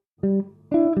Ja,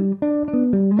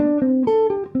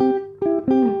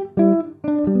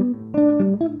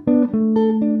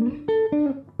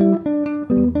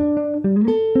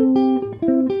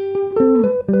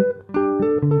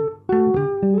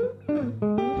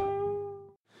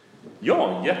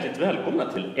 hjärtligt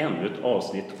välkomna till ännu ett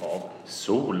avsnitt av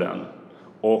Solen.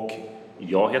 Och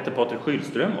jag heter Patrik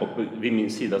Skylström och vid min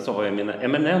sida så har jag mina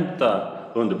eminenta,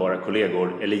 underbara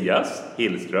kollegor Elias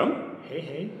Hillström. Hej,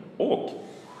 hej. Och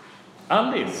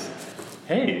Alice.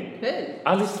 Hej. Hej.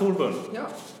 Alice Thorbund. Ja.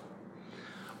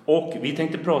 Och vi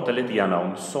tänkte prata lite grann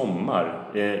om sommar.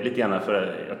 Lite grann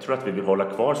för jag tror att vi vill hålla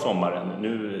kvar sommaren.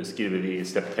 Nu skriver vi i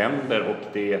september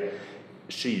och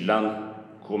kylan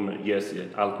kommer ge sig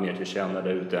allt mer till känna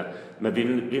där ute. Men vi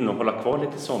vill nog hålla kvar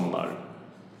lite sommar.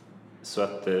 Så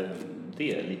att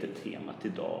det är lite temat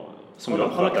idag. Som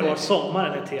hålla kvar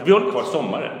sommaren är temat. Vi håller kvar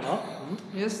sommaren. Ja.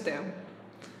 Just det.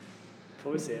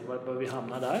 Får vi se var vi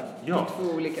hamnar där. Ja. På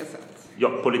 2 olika sätt. Ja,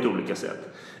 på lite olika sätt.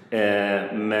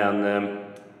 Men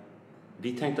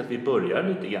vi tänkte att vi börjar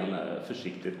lite grann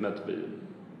försiktigt med att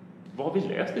vad har vi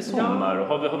läst i sommar? Ja.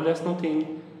 Har vi läst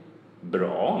någonting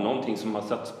bra? Någonting som har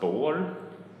satt spår?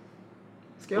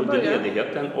 Ska jag under börja?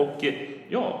 Ledigheten? Och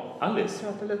ja, Alice.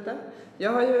 Prata lite.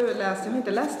 Jag har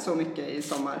inte läst så mycket i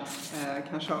sommar.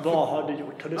 Kanske Vad har du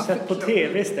gjort? Har du sett på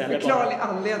tv istället? Förklarlig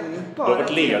anledning. Du har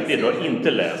varit ledig, du har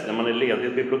inte läst. När man är ledig i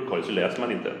bibliotekarie så läser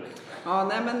man inte. Ja,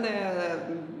 nej men det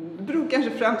beror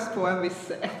kanske främst på en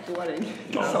viss 1-åring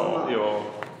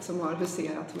som har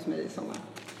huserat hos mig i sommar.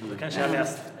 Då kanske jag har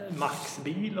läst Max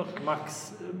bil och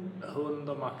Max hund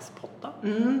och Max potta.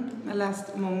 Jag har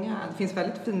läst många. Det finns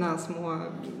väldigt fina små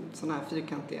såna här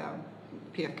fyrkantiga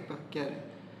pekböcker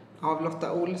av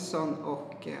Lotta Olsson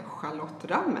och Charlotte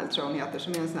Rammel tror jag hon heter,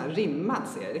 som är en sån här rimmad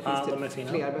serie. Det finns typ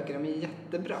fler böcker, de är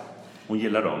jättebra. Hon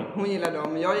gillar dem? Hon gillar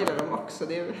dem, jag gillar dem också.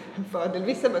 Det är en fördel.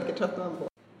 Vissa böcker tröttnar man på.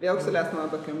 Vi har också läst några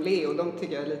böcker om Leo, de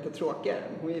tycker jag är lite tråkigare.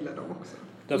 Hon gillar dem också.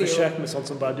 Du har försökt med sånt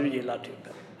som bara du gillar,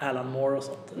 typ Alan Moore och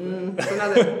sånt.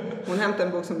 Hon hämtade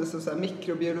en bok som det stod så här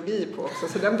mikrobiologi på också,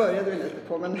 så den började vi lite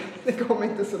på, men det kom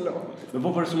inte så långt. Men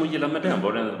vad var det som hon gillade med den?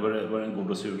 Var den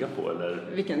god att suga på? Eller?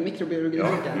 Vilken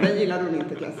mikrobiologi-boken? Den gillade hon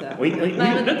inte, kan jag säga. Hon gjorde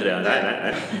inte det?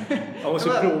 Nej. Jag måste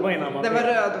prova innan man... Den var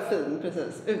röd och fin,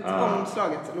 precis.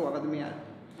 Omslaget lovade mer.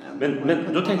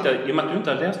 Men då tänkte jag, i och med att du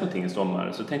inte har läst någonting i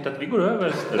sommar, så tänkte jag att vi går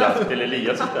över raskt till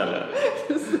Elias istället.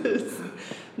 Precis.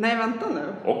 Nej, vänta nu.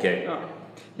 Okej. Ja.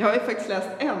 Jag har ju faktiskt läst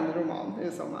en roman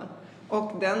i sommar.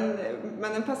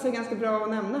 Men den passar ganska bra att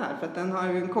nämna här, för att den har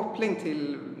ju en koppling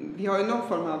till... Vi har ju någon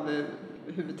form av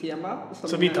huvudtema.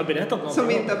 Som vi inte har berättat om. Som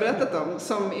vi inte har berättat om,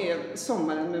 som är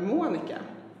Sommaren med Monica.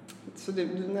 Så du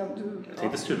jag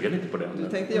tänkte suga lite på den. Du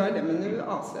tänkte göra det, men nu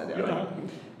avslöjade jag det.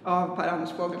 Av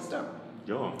Per-Anders Fogelström.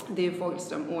 Ja. Det är ju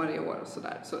Fogelström år i år och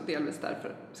sådär, så delvis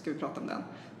därför ska vi prata om den.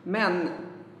 Men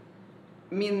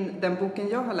den boken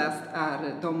jag har läst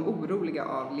är De oroliga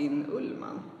av Linn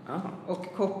Ullman. Och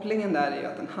kopplingen där är ju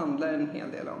att den handlar en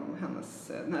hel del om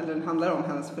den handlar om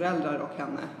hennes föräldrar och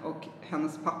henne. Och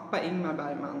hennes pappa Ingmar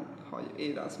Bergman är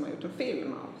ju den som har gjort en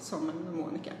film av Sommaren med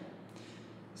Monica.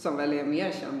 Som väl är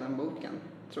mer känd än boken,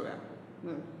 tror jag.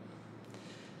 Nu.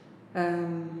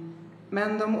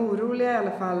 Men De oroliga i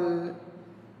alla fall,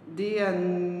 det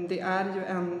är ju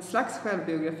en slags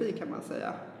självbiografi, kan man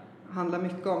säga. Handlar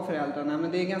mycket om föräldrarna,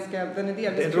 men den är delvis... Det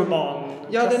är en roman.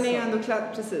 Ja, den är ändå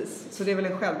precis. Så det är väl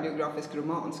en självbiografisk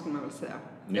roman, skulle man väl säga.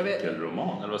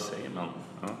 Nyckelroman, eller vad säger man?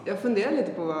 Ja. Jag funderar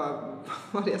lite på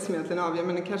vad det är som egentligen avgör,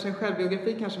 men kanske en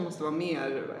självbiografi kanske måste vara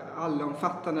mer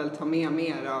allomfattande eller ta med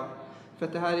mer av... För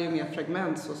att det här är ju mer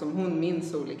fragment, så som hon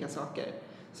minns olika saker.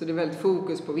 Så det är väldigt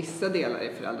fokus på vissa delar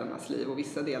i föräldrarnas liv och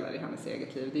vissa delar i hennes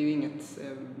eget liv. Det är ju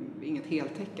inget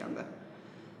heltäckande.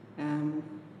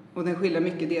 Och den skiljer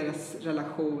mycket deras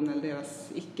relation eller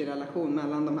deras icke-relation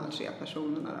mellan de här 3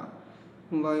 personerna. Då.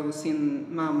 Hon var ju hos sin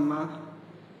mamma,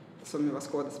 som ju var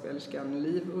skådespelerskan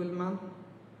Liv Ullman,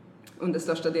 under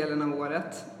största delen av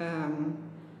året.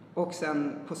 Och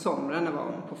sen på somrarna var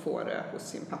hon på Fårö hos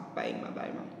sin pappa Ingmar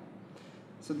Bergman.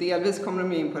 Så delvis kommer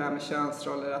de in på det här med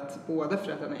könsroller, att båda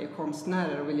föräldrarna är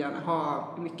konstnärer och vill gärna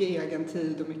ha mycket egen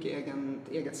tid och mycket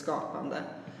eget skapande.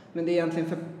 Men det är egentligen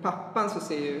för pappan, så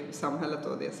ser ju samhället då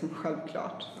det som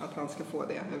självklart att han ska få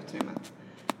det utrymmet.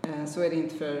 Så är det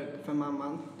inte för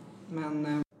mamman.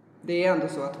 Men det är ändå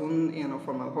så att hon är någon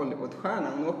form av Hollywoodstjärna.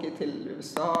 Hon åker till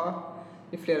USA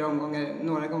i flera omgångar.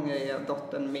 Några gånger är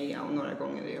dottern med och några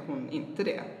gånger är hon inte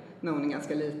det. När hon är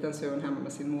ganska liten så är hon hemma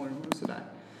med sin mormor och sådär.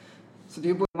 Så det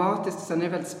är ju dramatiskt och sen är det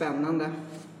väldigt spännande.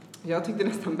 Jag tyckte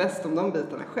nästan bäst om de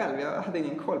bitarna själv. Jag hade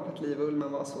ingen koll på att Liv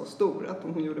Ullman var så stor. Att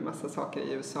hon gjorde massa saker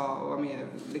i USA och var med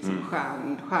liksom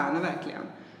stjärna verkligen.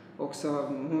 också,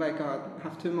 hon verkar ha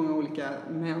haft hur många olika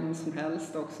män som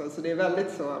helst också. Så det är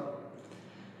väldigt så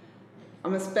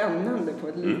spännande på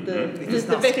ett lite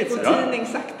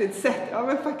veckotidningsaktigt sätt. Ja,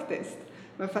 men faktiskt.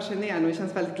 Men fascinerande och det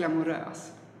känns väldigt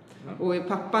glamorös. Och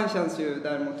pappan känns ju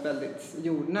däremot väldigt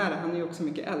jordnära. Han är ju också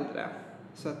mycket äldre.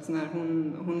 Så att när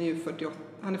hon är ju 48,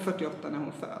 han är 48 när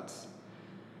hon föds.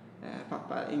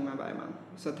 Pappa Ingmar Bergman.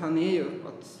 Så att han är ju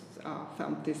uppåt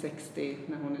 50-60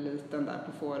 när hon är liten där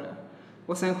på Fårö.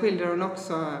 Och sen skildrar hon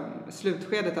också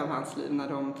slutskedet av hans liv när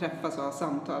de träffas och har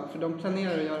samtal. För de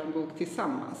planerar att göra en bok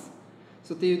tillsammans.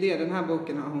 Så det är ju den här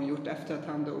boken har hon gjort efter att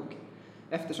han dog.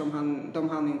 Eftersom de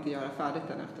hann inte göra färdigt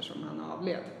den eftersom han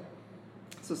avled.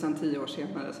 Så sen 10 år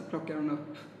senare så plockar hon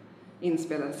upp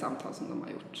inspelade samtal som de har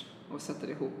gjort. Och sätter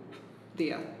ihop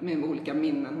det med olika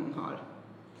minnen hon har.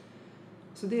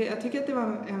 Så jag tycker att det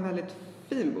var en väldigt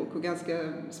fin bok och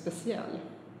ganska speciell.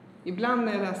 Ibland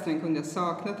när jag läste den kunde jag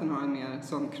sakna att den har en mer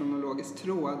sån kronologisk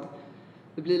tråd.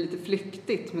 Det blir lite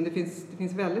flyktigt men det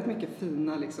finns väldigt mycket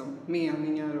fina liksom,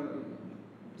 meningar och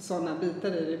sådana bitar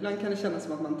i det. Ibland kan det kännas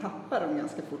som att man tappar dem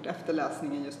ganska fort efter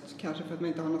läsningen just kanske för att man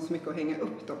inte har något så mycket att hänga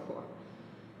upp dem på.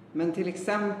 Men till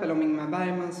exempel om Ingmar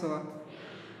Bergman så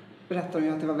berättar de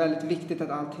ju att det var väldigt viktigt att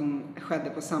allting skedde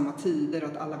på samma tider och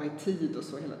att alla var i tid och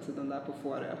så hela tiden där på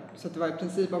Fårö. Så att det var i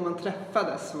princip om man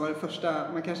träffades så var det första,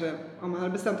 om man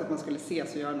hade bestämt att man skulle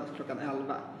ses och göra något klockan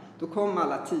 11, då kom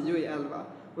alla 10:11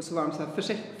 och så var de så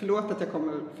här, förlåt att jag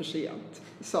kommer för sent,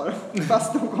 sa de,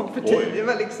 fast de kom för tid. Det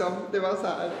var liksom, det var så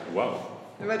här. Wow.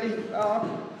 Det var, ja.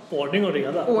 Ordning och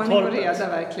reda. Ordning och reda,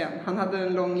 verkligen. Han hade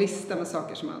en lång lista med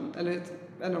saker som man, eller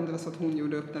om det var så att hon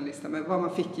gjorde upp den listan med vad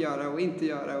man fick göra och inte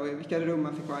göra och i vilka rum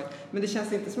man fick vara i. Men det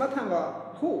känns inte som att han var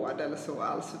hård eller så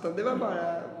alls, utan det var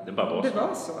bara det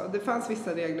var så. Det fanns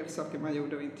vissa regler för saker man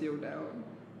gjorde och inte gjorde.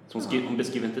 Och, hon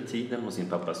beskriver inte tiden hos sin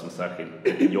pappa som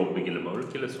särskilt jobbig eller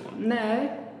mörk eller så?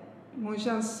 Nej, hon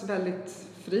känns väldigt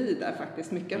fri där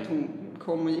faktiskt. Mycket att hon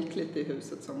kom och gick lite i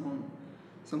huset som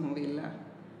hon ville.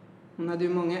 Hon hade ju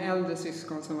många äldre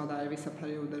syskon som var där i vissa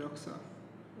perioder också.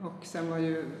 Och sen var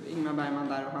ju Ingmar Bergman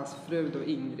där och hans fru då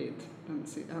Ingrid,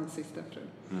 hans sista fru.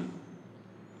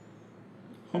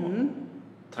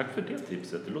 Tack för det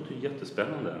tipset, det låter ju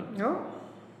jättespännande. Ja.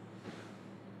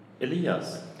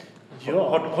 Elias,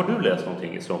 har du läst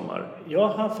någonting i sommar? Jag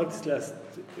har faktiskt läst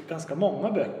ganska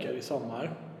många böcker i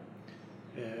sommar.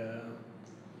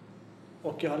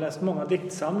 Och jag har läst många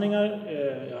diktsamlingar.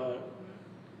 Jag har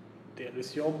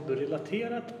delvis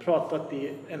jobbrelaterat pratat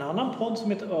i en annan podd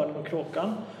som heter Örnen och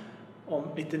kråkan om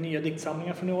lite nya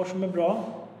diktsamlingar från i år som är bra,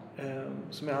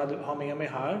 som jag har med mig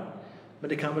här. Men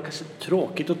det kan vara kanske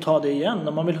tråkigt att ta det igen.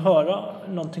 Om man vill höra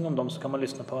någonting om dem så kan man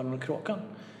lyssna på Örnen och kråkan.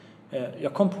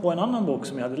 Jag kom på en annan bok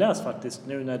som jag hade läst faktiskt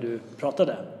nu när du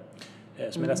pratade,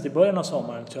 som jag läste i början av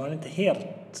sommaren, så jag har den inte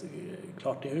helt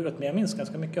klart i huvudet, men jag minns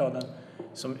ganska mycket av den,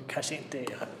 som kanske inte är,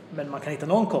 men man kan hitta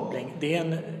någon koppling. Det är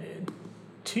en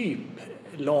typ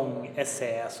lång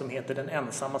essä som heter Den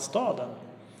ensamma staden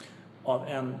av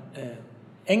en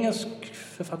engelsk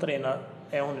författarinna,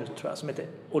 är hon nu tror jag, som heter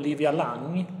Olivia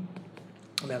Lang,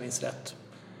 om jag minns rätt.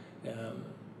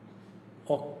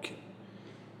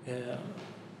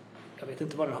 Jag vet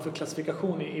inte vad den har för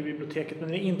klassifikation i biblioteket, men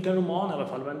det är inte en roman i alla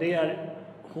fall. Men det är,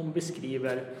 hon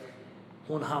beskriver,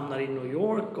 hon hamnar i New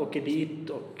York och är dit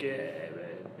och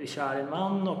blir kär i en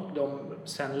man, och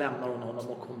sen lämnar hon honom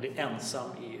och hon blir ensam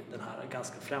i den här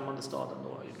ganska främmande staden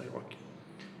då, i New York.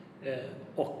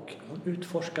 Och hon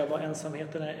utforskar vad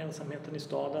ensamheten är, ensamheten i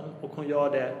staden, och hon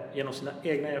gör det genom sina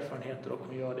egna erfarenheter, och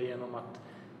hon gör det genom att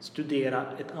studera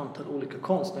ett antal olika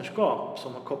konstnärskap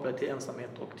som har kopplat till ensamhet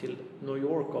och till New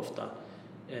York ofta.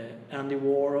 Andy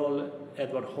Warhol,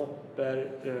 Edward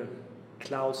Hopper,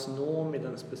 Klaus Nomi,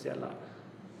 den speciella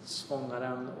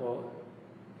sångaren, och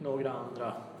några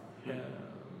andra.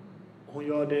 Hon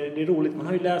gör det är roligt. Man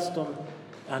har ju läst om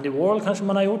Andy Warhol, kanske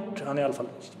man har gjort. Han är i alla fall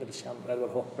väldigt känd, Edward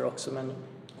Hopper också, men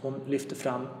hon lyfter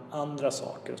fram andra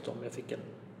saker hos dem.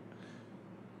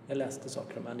 Jag läste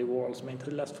saker om Andy Warhol som jag inte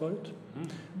hade läst förut.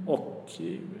 Och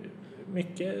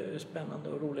mycket spännande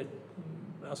och roligt.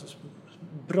 Alltså,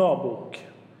 bra bok.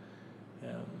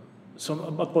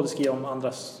 Som att både skriva om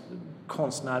andras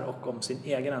konstnär och om sin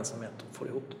egen ensamhet, och får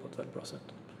ihop det på ett väldigt bra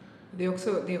sätt. Det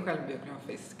är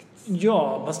självbiografiskt.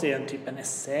 Ja, fast det är en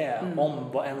essä om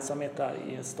vad ensamhet är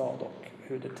i en stad och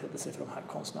hur det tedde sig för de här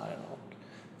konstnärerna och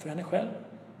för henne själv.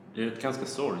 Det är ett ganska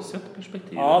sorgset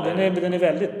perspektiv. Ja, den är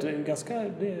väldigt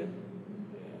ganska.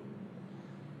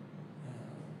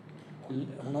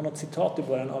 Hon har något citat i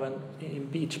början av en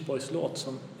Beach Boys-låt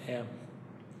som är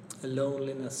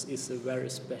 "Loneliness is a very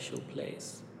special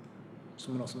place",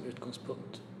 som hon har som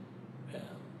utgångspunkt.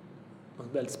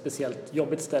 ett väldigt speciellt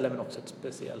jobbigt ställe, men också ett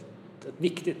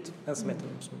viktigt, ensamheten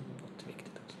som något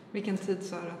viktigt också. Vilken tid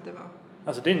sa du att det var?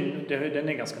 Alltså den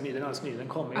är ganska ny, den är alldeles ny, den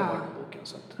kom i år i boken.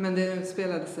 Så att, men det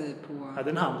utspelade sig på... Ja,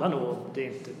 den handlar nog,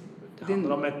 det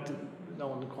handlar om när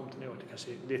hon kom till New York,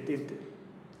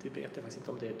 det vet jag faktiskt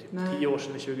inte om det är typ 10 år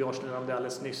sedan, 20 år sedan, eller om det är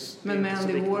alldeles nyss. Men med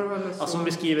Andy Warhol och så... Alltså som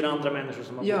beskriver andra människor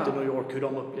som har bott i New York, hur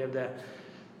de upplevde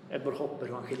Edward Hopper,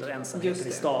 hur han skildrar ensamheten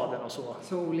i staden och så.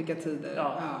 Så olika tider.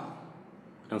 Ja.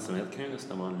 Ensamhet kan ju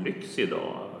nästan vara en lyx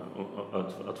idag,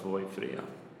 att få vara i fred.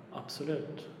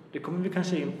 Absolut. Det kommer vi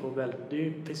kanske in på.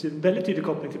 Det finns ju en väldigt tydlig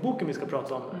koppling till boken vi ska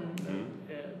prata om.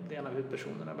 Det är en av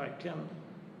huvudpersonerna verkligen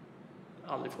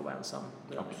aldrig får vara ensam.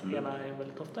 Den ena är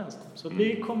väldigt ofta ensam. Så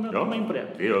vi kommer att komma in på det.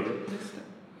 Det gör vi.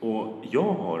 Och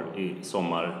jag har i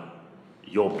sommar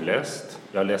jobbläst.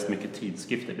 Jag har läst mycket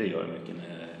tidskrifter. Det gör jag mycket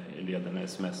när jag leder när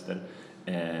semester.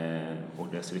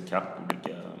 Och läser ikapp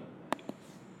olika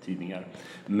tidningar.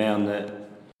 Men i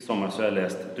sommar så har jag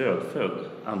läst Dödfödd,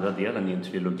 andra delen i en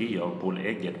trilogi av Paul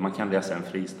Eggert. Man kan läsa en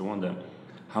fristående.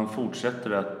 Han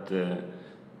fortsätter att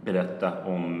berätta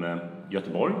om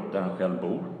Göteborg, där han själv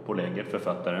bor, Paul Eggert,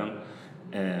 författaren.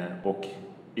 Och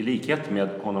i likhet med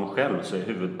honom själv så är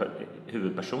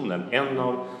huvudpersonen, en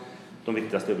av de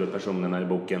viktigaste huvudpersonerna i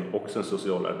boken, också en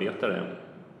socialarbetare.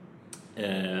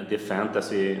 Det är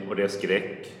fantasy och det är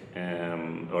skräck.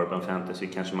 Urban fantasy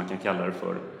kanske man kan kalla det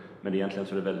för. Men egentligen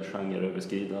så är det väldigt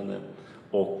genreöverskridande.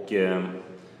 Och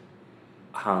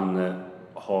han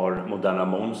har moderna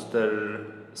monster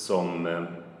som...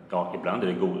 ibland är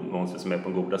det monster som är på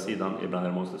den goda sidan. Ibland är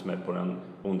det monster som är på den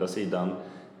onda sidan.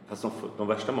 Fast de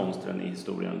värsta monstren i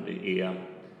historien, det är...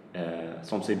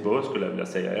 som sig bör, skulle jag vilja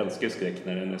säga. Jag älskar skräck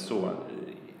när den är så...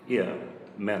 är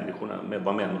människorna, med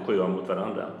vad människor gör mot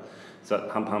varandra. Så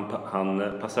att han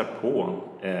passar på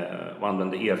och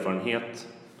använder erfarenhet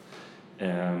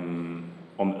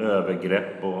om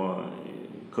övergrepp och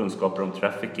kunskaper om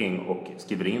trafficking och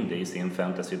skriver in det i sin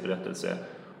fantasyberättelse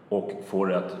och får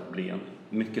det att bli en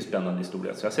mycket spännande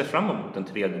historia. Så jag ser fram emot den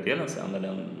tredje delen sen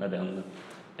när den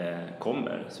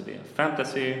kommer. Så det är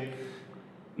fantasy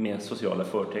med sociala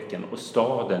förtecken och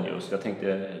staden just. Jag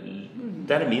tänkte,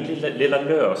 där är min lilla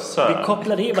lösa... Vi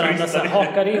kopplar i varandra, så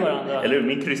hakar i varandra. Eller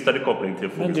min krystade koppling till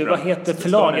Men du, vad heter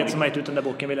förlaget som har gett ut den där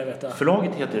boken, vill jag veta?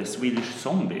 Förlaget heter Swedish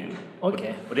Zombie.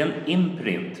 Okay. Och det är en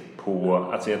imprint på,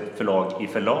 alltså ett förlag i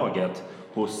förlaget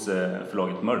hos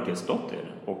förlaget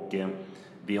Mörkelsdotter. Och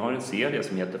vi har en serie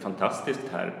som heter Fantastiskt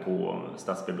här på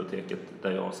Stadsbiblioteket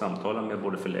där jag samtalar med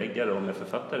både förläggare och med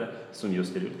författare som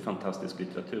just ger ut fantastisk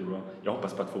litteratur. Och jag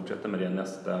hoppas på att fortsätta med det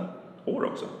nästa år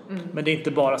också. Men det är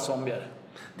inte bara zombier?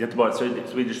 Det är inte bara,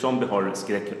 Swedish Zombie har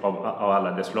skräck av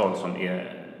alla dess slag som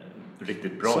är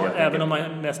riktigt bra. Så även om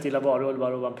man mest gillar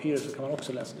varulvar och vampyrer så kan man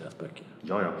också läsa deras böcker?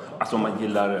 Ja. Alltså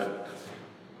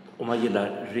om man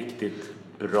gillar riktigt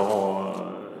bra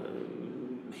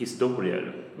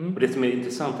historier. Och det som är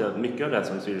intressant är att mycket av det här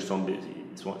som Swedish Zombie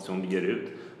som ger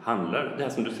ut handlar, det här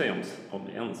som du säger om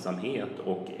ensamhet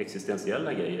och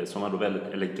existentiella grejer som man då väldigt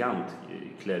elegant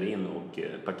klär in och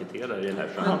paketerar i den här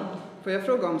genren. Får jag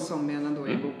fråga om zombierna då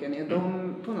i boken? Är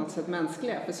de på något sätt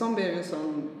mänskliga? För zombier är ju en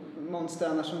sån monster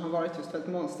annars som har varit just väldigt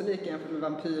monsterlika jämfört med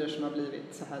vampyrer som har blivit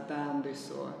så här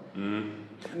dandys och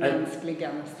mänskliga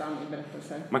nästan i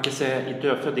berättelser. Man kan säga i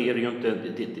Dödfödd är det ju inte,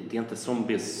 det är inte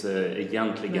zombies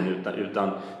egentligen utan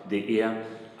det är,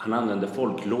 han använder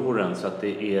folkloren så att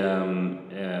det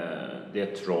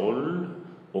är troll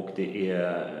och det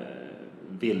är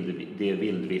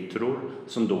vildvittror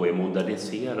som då är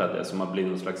moderniserade, som har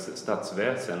blivit någon slags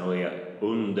stadsväsen och är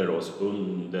under oss,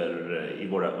 i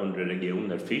våra undre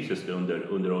regioner, fysiskt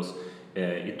under oss,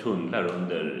 i tunnlar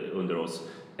under oss.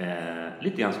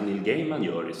 Lite grann som Neil Gaiman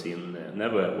gör i sin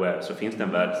Neverwhere, så finns det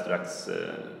en värld strax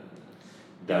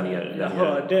där nere. Jag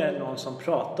hörde någon som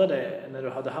pratade när du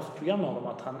hade haft program med honom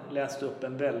att han läste upp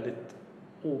en väldigt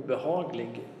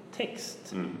obehaglig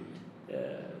text.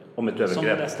 Om ett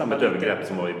övergrepp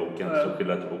som var i boken, som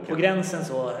skildrade boken. På gränsen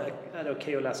så är det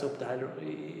okej att läsa upp det här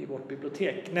i vårt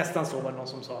bibliotek. Nästan så var det någon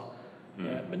som sa.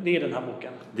 Men det är den här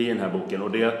boken. Det är den här boken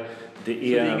och det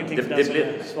är ingenting för den som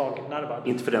är svagnervad.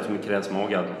 Inte för den som är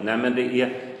kräsmagad. Nej, men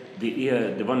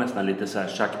det var nästan lite så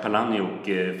här Jacques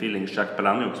Palahniuk-feeling. Jacques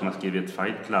Palahniuk som har skrivit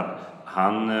Fight Club.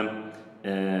 Han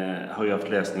har ju haft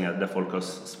läsningar där folk har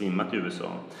svimmat i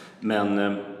USA.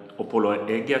 Men och Paul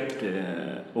Eggert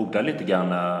odlar lite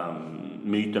grann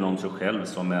myten om sig själv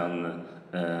som en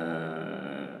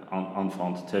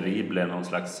enfant terrible, någon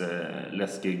slags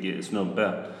läskig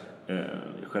snubbe.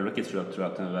 Själva tror jag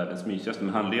att han är världens mysigaste,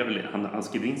 men han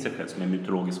skriver in sig själv som en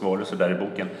mytologisk varelse där i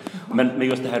boken. Men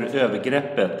just det här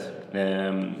övergreppet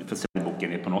för sig i boken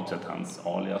boken är på något sätt hans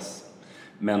alias.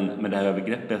 Men det här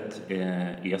övergreppet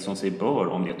är som sig bör,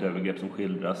 om det är ett övergrepp som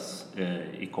skildras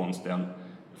i konsten,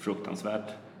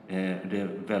 fruktansvärt. Det är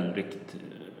väldigt,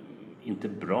 inte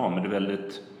bra, men det är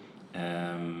väldigt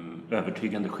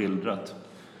övertygande skildrat.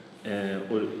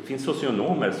 Och det finns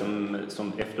socionomer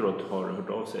som efteråt har hört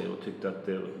av sig och tyckte att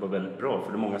det var väldigt bra.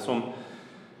 För det är många som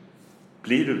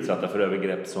blir utsatta för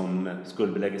övergrepp som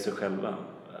skuldbelägger sig själva.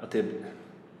 Att det,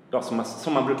 ja,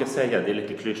 som man brukar säga, det är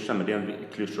lite klyscha, men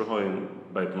klyschor har ju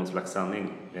börjat på någon slags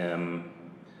sanning.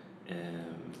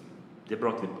 Det är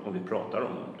bra om vi pratar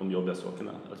om de jobbiga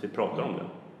sakerna, att vi pratar om det.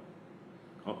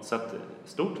 Ja, så att,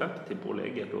 stort tack till Paul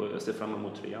Eggert och jag ser fram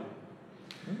emot 3.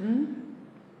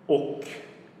 Och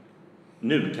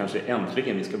nu kanske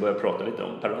äntligen vi ska börja prata lite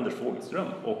om Per-Anders Fogelström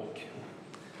och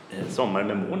Sommar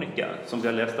med Monica, som vi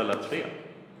har läst alla 3.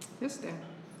 Just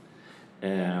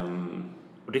det.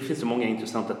 Och det finns så många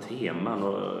intressanta teman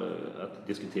att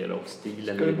diskutera och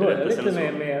stilen. Ska vi börja lite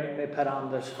med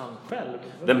Per-Anders han själv?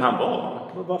 Vem han var?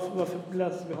 Varför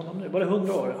läser vi honom nu? Var det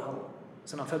 100 år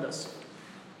sedan han föddes?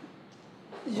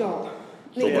 Ja,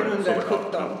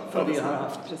 1917 vi har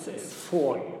haft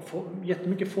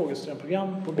jättemycket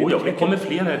Fogelström-program på biblioteket. Det kommer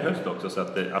flera i höst också, så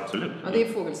att absolut. Ja, det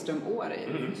är Fogelström-år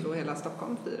så hela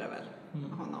Stockholm firar väl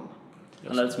honom.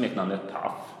 Han hade smeknamnet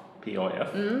PAF, P-A-F,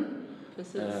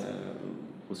 precis.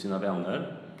 Hos sina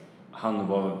vänner. Han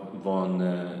var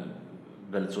en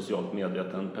väldigt socialt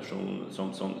medveten person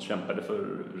som kämpade för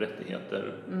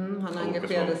rättigheter. Han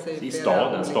engagerade sig i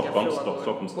staden, Stockholm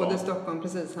stad. Både Stockholm,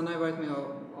 precis. Han har ju varit med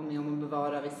om att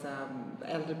bevara vissa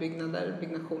äldre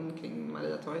byggnation kring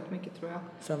Mariatorget mycket, tror jag.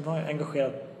 Sen var jag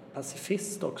engagerad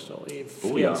pacifist också i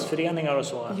fredsföreningar och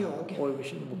så. Och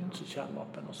mot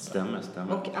kärnvapen och så. Stämmer.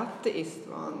 Och ateist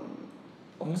var han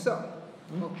också.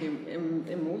 Och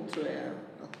emot, tror jag,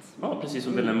 att... Ja, precis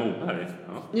som Vilhelm Moberg.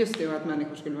 Ja. Just det, och att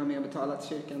människor skulle vara med och betala till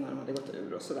kyrkan när de hade gått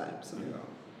ur och sådär.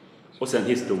 Och sen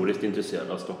historiskt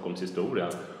intresserad av Stockholms historia.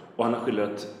 Och han har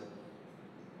skildrat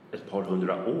ett par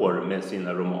hundra år med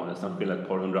sina romaner. Så han har skildrat ett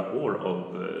par hundra år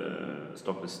av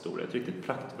Stockholms historia. Ett riktigt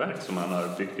praktverk som han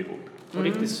har byggt ihop. Och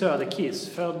riktigt söderkis.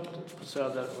 Född på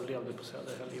Söder och levde på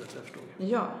Söder hela livet, jag förstod.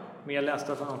 Ja. Men jag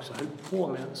läste att han också höll på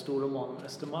med en stor roman,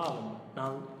 Östermalm, när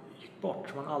han gick bort,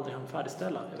 som han aldrig hann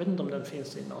färdigställa. Jag vet inte om den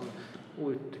finns i någon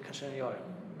det kanske den gör,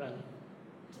 men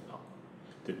ja.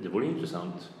 Det vore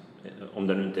intressant om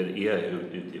den inte är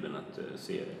utgiven att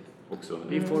se också.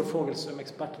 Vi får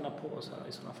Fogelström-experterna på oss här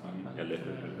i sådana fall. Men, eller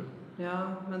hur?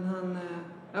 Ja, men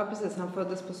han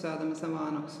föddes på Söder, men sen var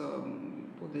han också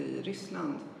bodde i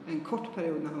Ryssland en kort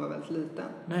period när han var väldigt liten.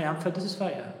 Nej, han föddes i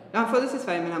Sverige. Ja, han föddes i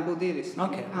Sverige, men han bodde i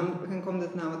Ryssland. Okay. Han kom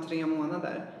dit när han var 3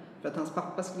 månader. För att hans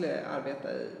pappa skulle arbeta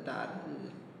där i,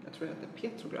 jag tror det hette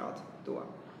Petrograd då.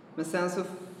 Men sen så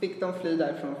fick de fly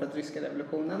därifrån för att ryska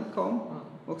revolutionen kom.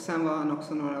 Och sen var han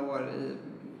också några år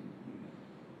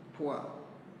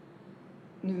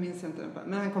nu minns jag inte den,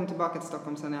 men han kom tillbaka till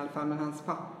Stockholm sen i alla fall. Men hans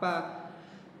pappa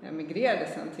emigrerade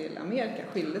sen till Amerika,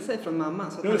 skilde sig från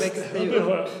mamman. Så att han växte ju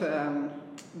upp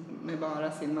med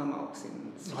bara sin mamma och sin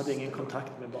syster. Han hade ingen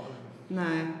kontakt med barnen.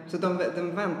 Nej, så de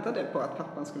väntade på att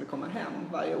pappan skulle komma hem.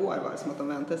 Varje år var det som att de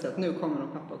väntade sig att nu kommer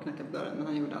pappa och knackar på dörren, men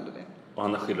han gjorde aldrig det. Och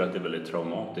han har skildrat det väldigt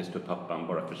traumatiskt hur pappan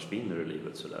bara försvinner ur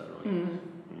livet sådär.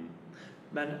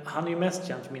 Men han är ju mest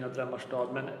känd för Mina drömmars stad,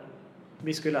 men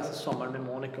vi skulle läsa Sommar med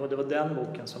Monica och det var den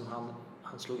boken som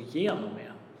han slog igenom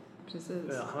med.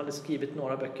 Precis. Han hade skrivit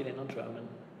några böcker innan, tror jag, men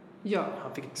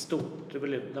han fick ett stort,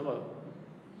 den var,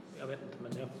 jag vet inte,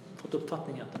 men jag har fått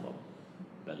uppfattningen att den var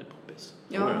väldigt poppis.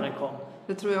 När den kom.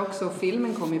 Det tror jag också.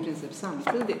 Filmen kom i princip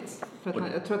samtidigt. För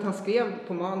att jag tror att han skrev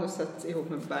på manuset ihop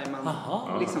med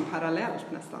Bergman. Liksom parallellt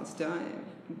nästan. Så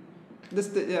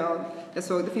jag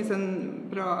såg, det finns en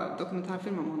bra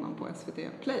dokumentärfilm om honom på SVT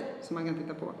Play som man kan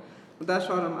titta på. Och där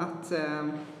sa de att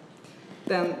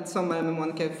den Sommaren med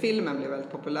Monica-filmen blev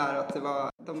väldigt populär och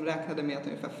att de räknade med att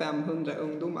ungefär 500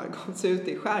 ungdomar gav sig ut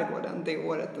i skärgården det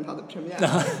året den hade premiär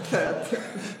för att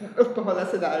uppehålla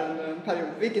sig där under en period,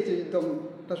 vilket ju de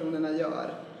personerna gör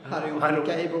Harry och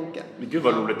Monica i boken. Gud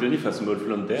vad roligt, det är ungefär som Ulf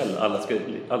Lundell.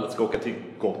 Alla ska åka till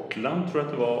Gotland, tror jag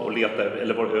att det var, och leta,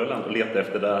 eller var Öland, och leta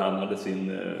efter där han hade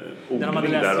sin odling. När de hade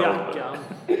läst jackan.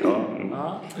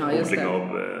 Odling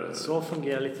av så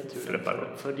fungerar litteraturen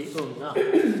för de unga.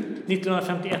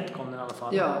 1951 kom den i alla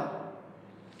fall. Ja,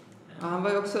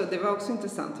 det var också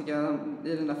intressant tycker jag.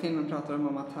 I den där filmen pratade de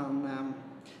om att han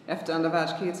efter andra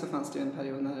världskriget så fanns det ju en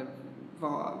period när det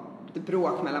var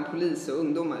bråk mellan polis och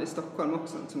ungdomar i Stockholm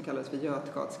också, som kallades för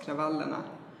Götgatskravallerna.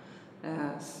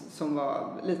 Som var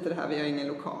lite det här, vi har ingen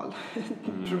lokal.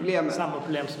 Problemet. Samma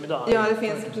problem som idag. Ja,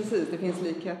 det finns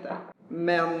likheter.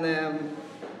 Men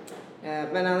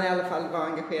han i alla fall var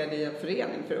engagerad i en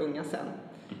förening för unga sen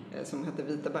som hette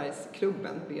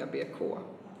Vitabergsklubben, BBK.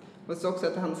 Och så också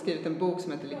att han skrivit en bok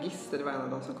som heter Ligister, det var en av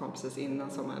de som kom precis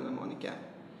innan Sommaren med Monica,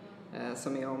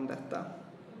 som är om detta.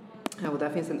 Och där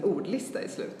finns en ordlista i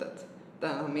slutet där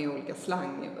han har med olika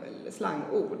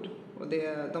slangord. Och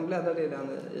de bläddrade i den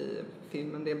i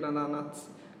filmen. Det är bland annat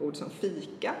ord som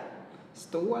fika,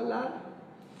 stålar,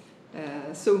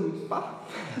 sumpa.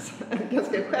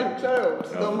 Ganska självklara ord.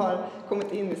 Så de har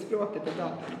kommit in i språket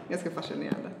idag. Ganska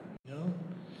fascinerande. Ja.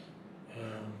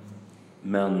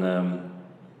 Men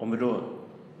om vi då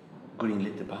går in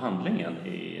lite på handlingen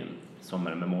i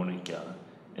Sommaren med Monica,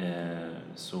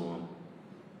 så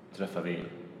träffar vi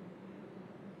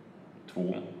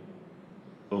 2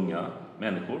 unga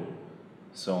människor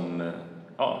som,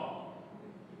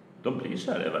 de blir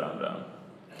kära i varandra.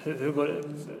 Hur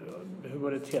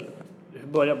går det till? Hur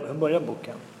börjar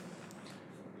boken?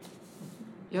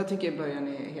 Jag tycker början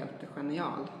är helt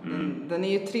genial. Den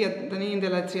är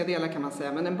indelad i 3 delar kan man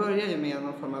säga. Men den börjar ju med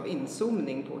någon form av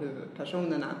inzoomning på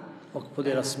huvudpersonerna. Och på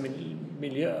deras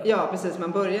miljö. Ja, precis.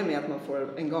 Man börjar med att man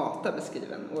får en gata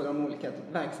beskriven och de olika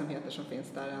verksamheter som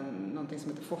finns där. Någonting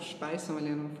som heter Forsberg som väl är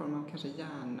någon form av kanske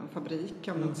järnfabrik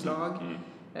av något slag.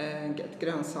 Ett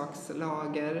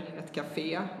grönsakslager, ett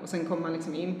café. Och sen kommer man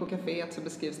liksom in på caféet så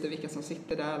beskrivs det vilka som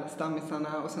sitter där, alla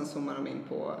stammisarna. Och sen zoomar de in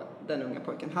på den unga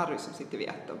pojken Harry som sitter vid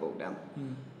ett av borden.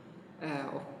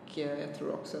 Och jag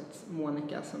tror också att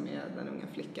Monica som är den unga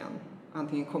flickan,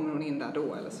 antingen kommer hon in där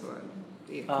då eller så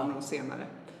kommer hon senare.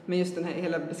 Men just den här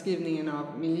hela beskrivningen av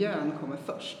miljön kommer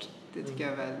först. Det tycker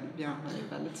jag väl Björn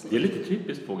är väldigt snyggt. Det är lite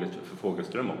typiskt för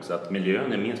Fogelström också att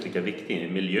miljön är minst lika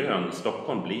viktig. Miljön,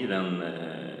 Stockholm blir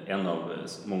en av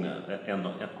många,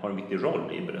 har en viktig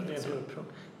roll i berättelsen.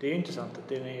 Det är intressant att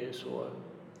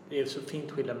det är så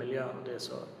fint skilda miljön och det är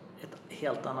så ett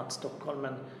helt annat Stockholm,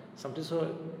 men samtidigt så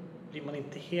blir man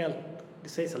inte helt, det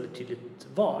sägs aldrig tydligt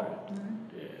var.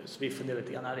 Så vi funderar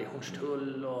lite grann här i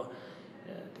Hornstull och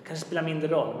det kanske spelar mindre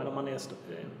roll, men om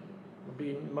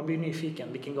man blir nyfiken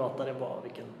vilken gata det var,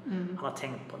 vilken han har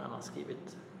tänkt på när han har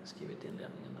skrivit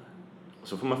inledningen där. Och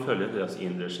så får man följa deras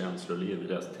inre känsloliv,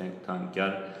 deras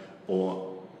tankar,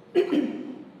 och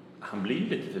han blir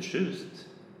lite förtjust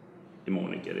i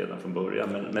Monica redan från början,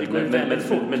 men det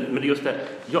är just det,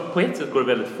 på ett sätt går det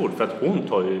väldigt fort för att hon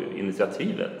tar ju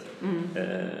initiativet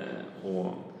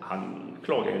och han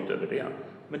klagar ju inte över det.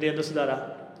 Men det är ändå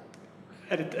sådär,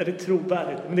 är det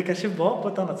trovärdigt? Men det kanske var på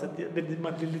ett annat sätt.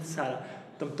 Man blir lite så här,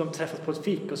 de träffas på ett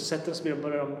fik och så sätter de sig och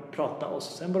börjar de prata och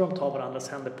sen börjar de ta varandras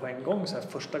händer på en gång så här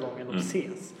första gången de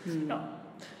ses. Ja.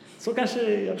 Så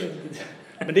kanske, jag vet inte.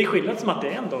 Men det är skillnad som att det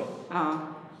är ändå. Ja.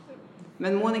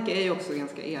 Men Monica är ju också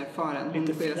ganska erfaren.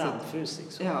 Lite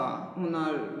framfusig. Ja, hon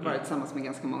har varit tillsammans med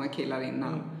ganska många killar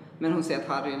innan. Men hon säger att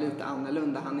Harry är lite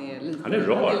annorlunda. Han är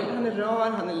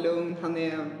rar. Han är lugn. Han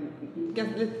är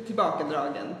lite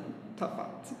tillbakadragen.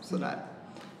 Tappat, sådär.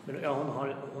 Men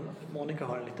Monica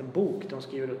har en liten bok där hon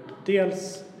skriver upp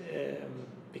dels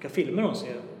vilka filmer hon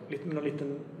ser. Med någon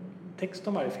liten text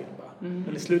om varje film bara.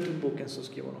 Men i slutet av boken så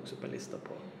skriver hon också upp en lista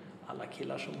på alla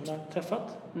killar som hon har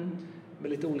träffat.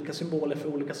 Med lite olika symboler för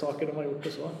olika saker de har gjort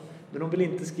och så. Men hon vill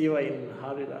inte skriva in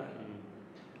Harry där.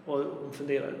 Och hon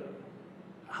funderar.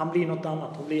 Han blir något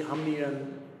annat.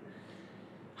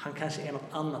 Han kanske är något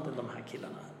annat än de här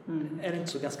killarna. Är det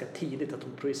inte så ganska tidigt att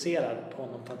hon projicerar på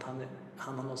honom för att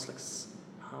han har någon slags,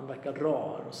 han verkar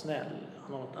rar och snäll.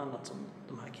 Han har något annat som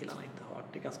de här killarna inte har.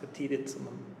 Det är ganska tidigt som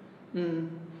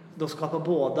de skapar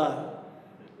båda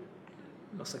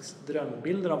någon slags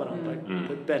drömbilder av varandra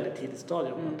på ett väldigt tidigt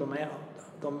stadium. Att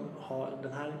de har,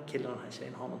 den här killen och den här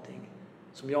tjejen har någonting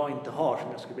som jag inte har,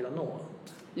 som jag skulle vilja nå.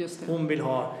 Just det. Hon vill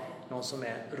ha någon som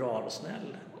är rar och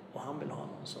snäll och han vill ha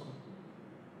någon som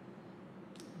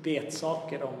vet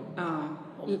saker om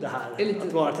det här.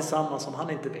 Att vara tillsammans som han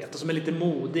inte vet och som är lite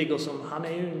modig och som, han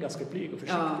är ju ganska blyg och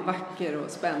försiktig. Ja, vacker och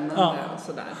spännande och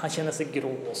sådär. Han känner sig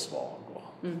grå och svag.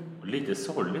 Och lite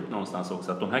sorgligt någonstans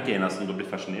också att de här grejerna som de blir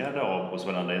fascinerade av hos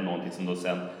varandra är någonting som då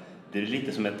sen, det är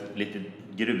lite som ett litet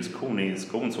gruskorn i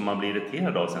skon som man blir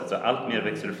irriterad av sen. Så allt mer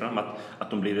växer det fram att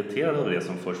de blir irriterade av det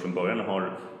som först från början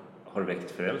har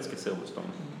väckt förälskelse hos dem.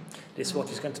 Det är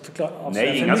svårt, vi ska inte förklara.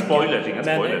 Nej, inga spoilers.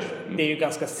 Men det är ju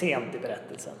ganska sent i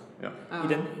berättelsen. Ja.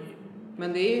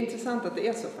 Men det är intressant att det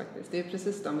är så faktiskt. Det är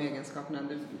precis de egenskaperna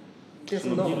det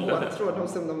som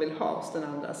de vill ha hos den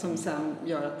andra som sen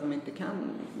gör att de inte kan,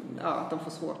 att de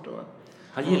får svårt att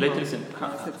han gillar ju till exempel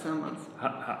tillsammans.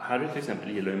 Harry till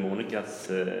exempel gillar ju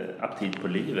Monicas aptit på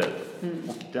livet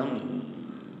och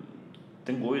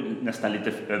den går ju nästan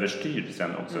lite överstyr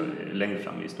sen också längre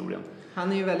fram i historien.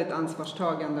 Han är ju väldigt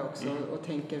ansvarstagande också och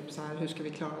tänker så här, hur ska vi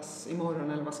klara oss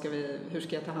imorgon eller hur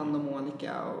ska jag ta hand om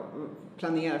Monica och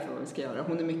planera för vad vi ska göra.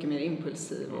 Hon är mycket mer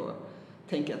impulsiv och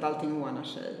tänker att allting ordnar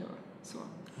sig och så.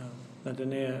 Ja, men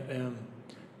den är,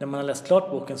 när man har läst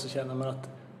klart boken så känner man att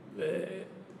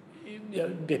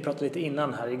vi pratade lite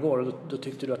innan här igår och då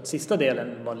tyckte du att sista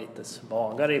delen var lite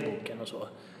svagare i boken och så.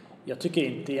 Jag tycker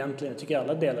inte egentligen, jag tycker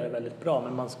alla delar är väldigt bra,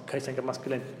 men man kan ju tänka att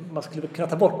man skulle kunna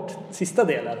ta bort sista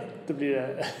delen. Då blir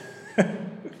det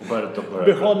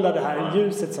behålla det här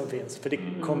ljuset som finns, för det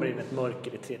kommer in ett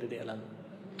mörker i tredje delen.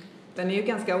 Den är ju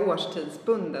ganska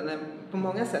årstidsbunden. På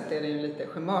många sätt är den ju lite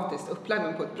schematiskt upplagd,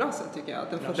 men på ett bra sätt tycker jag. Att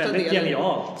den första väldigt delen,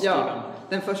 genialt ja,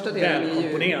 den första delen är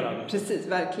ju precis,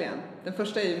 verkligen. Den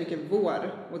första är ju mycket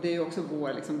vår, och det är ju också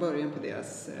vår liksom början på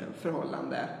deras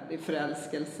förhållande. Det är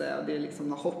förälskelse och det är liksom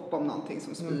något hopp om någonting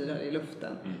som spirar i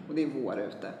luften, och det är vår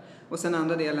ute. Och sen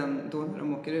andra delen då när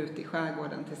de åker ut i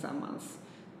skärgården tillsammans,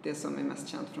 det som är mest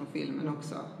känt från filmen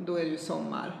också. Då är det ju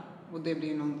sommar, och det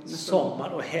blir någon sommar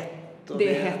och hett.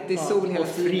 Det är hett i sol hela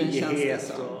tiden, känns det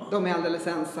som. Och de är alldeles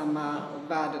ensamma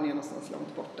och världen är någonstans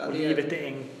långt borta. Och livet är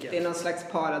enkelt. Det är någon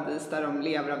slags paradis där de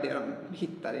lever av det de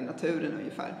hittar i naturen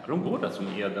ungefär. De går där som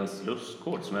Edens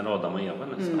lustgård, som en Adam och Eva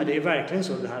nästan. Ja, det är verkligen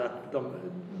så det här att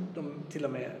de till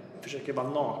och med försöker vara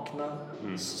nakna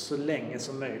så länge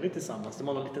som möjligt tillsammans. Det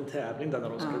var någon liten tävling där när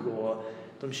de ska gå.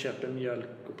 De köper mjölk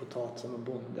och potatis som en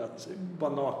bonde. Att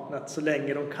vara nakna så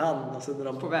länge de kan. Och så när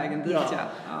de, på vägen dit, ja.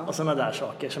 Och sådana där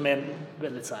saker som är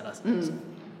väldigt så här,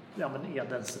 ja men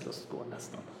Edens lustgård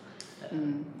nästan.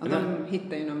 Och de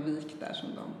hittar ju någon vik där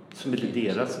som är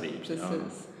deras vik. Precis. Ja.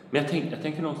 Men jag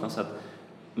tänker någonstans att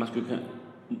man skulle kunna,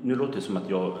 nu låter det som att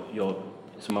jag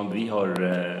som om vi har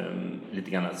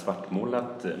lite grann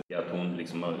svartmålat att hon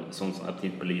liksom har sån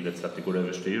aptit på livet så att det går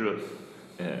överstyr.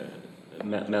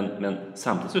 Men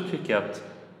samtidigt så tycker jag att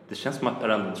det känns som att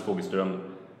Per-Anders Fogelström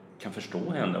kan förstå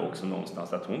henne också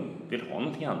någonstans, att hon vill ha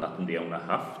någonting annat än det hon har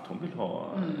haft. Hon vill ha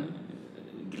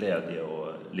glädje och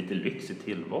lite lyx i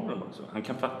tillvaron också.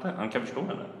 Han kan förstå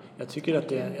henne. Jag tycker att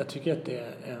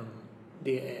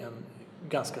det är en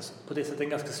ganska, på det sättet en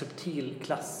ganska subtil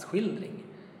klassskildring.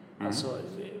 Alltså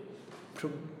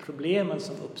problemen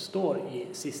som uppstår i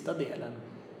sista delen,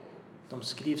 de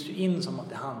skrivs ju in som att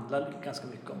det handlar ganska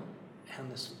mycket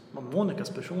om Monikas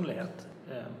personlighet.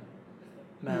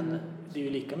 Men det är ju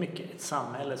lika mycket ett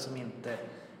samhälle som inte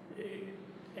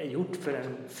är gjort för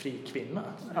en fri kvinna.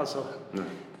 Alltså,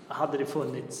 hade det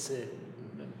funnits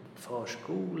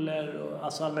förskolor och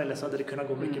alltså allmänt så hade det kunnat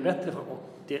gå mycket bättre. Och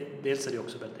dels är det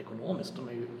också väldigt ekonomiskt. De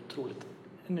är ju otroligt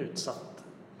en utsatt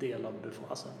del av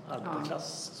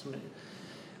arbetarklass som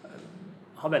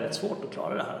har väldigt svårt att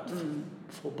klara det här. Att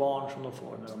få barn som de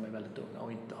får när de är väldigt unga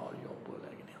och inte har jobb och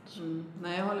lägenhet.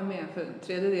 Nej, jag håller med. För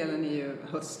tredje delen är ju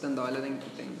hösten då, eller den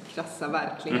krassa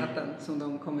verkligheten som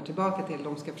de kommer tillbaka till.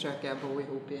 De ska försöka bo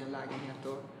ihop i en lägenhet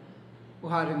och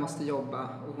Harry måste jobba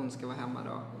och hon ska vara hemma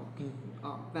då och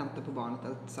vänta på barnet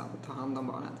eller ta hand om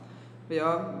barnet.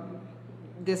 Och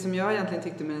det som jag egentligen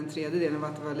tyckte med den tredje delen var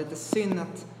att det var lite synd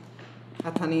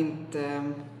att han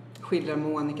inte skildrar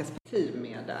Monikas perspektiv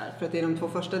mer där. För att i de två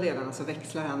första delarna så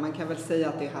växlar han. Man kan väl säga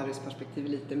att det är Harrys perspektiv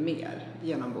lite mer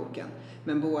genom boken.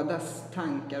 Men bådas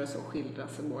tankar och så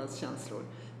skildras och bådas känslor.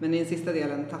 Men i den sista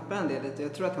delen tappar han det lite. Och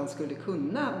jag tror att han skulle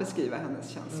kunna beskriva hennes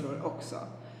känslor också.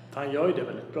 Han gör ju det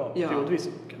väldigt bra. Periodvis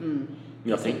i boken.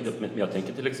 Jag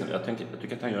tänker till exempel, jag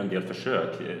tycker att han gör en del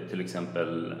försök, till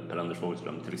exempel Per-Anders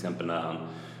Fogelström, till exempel när han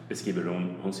beskriver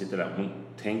hon sitter där, hon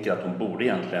tänker att hon borde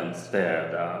egentligen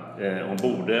städa, hon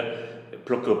borde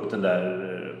plocka upp den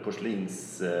där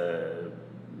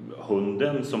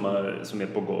porslinshunden som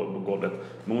är på golvet,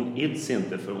 men hon ids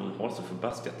inte för hon har så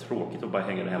förbaskat tråkigt och bara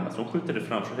hänger där hemma, så hon skjuter det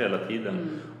framför hela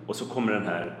tiden och så kommer den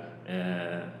här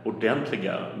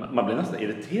ordentliga, man blir nästan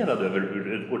irriterad över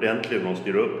hur ordentligt de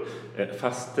styr upp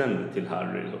fasten till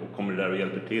Harry och kommer där och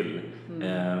hjälper till.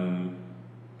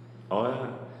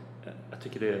 Jag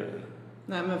tycker det.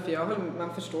 Nej, men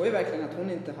man förstår ju verkligen att hon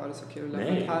inte har det så kul. För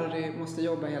att Harry måste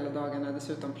jobba hela dagarna,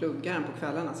 dessutom pluggar han på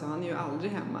kvällarna, så han är ju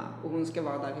aldrig hemma och hon ska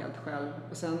vara där helt själv.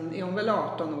 Och sen är hon väl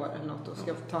 18 år eller något och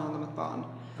ska ta hand om ett barn.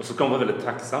 Och så ska hon vara väldigt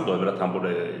tacksam då över att han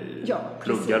både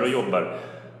pluggar och jobbar.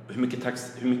 Hur mycket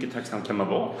tacksam kan man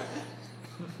vara?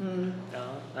 Ja,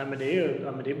 nej, men det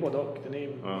är både och. Det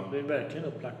är verkligen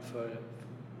upplagt för,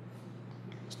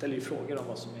 ställer ju frågor om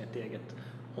vad som är ett eget.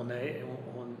 Hon är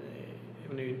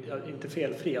inte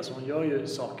felfri, alltså hon gör ju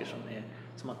saker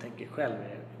som man tänker själv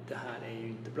det här är ju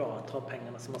inte bra, att ta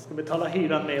pengarna som man ska betala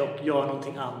hyran med och göra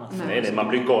någonting annat. Nej, man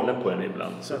blir galen på henne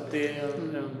ibland. Så att det är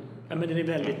Ja, men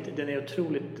den är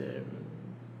otroligt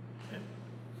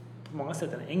på många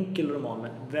sätt en enkel roman,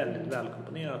 men väldigt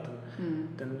välkomponerad.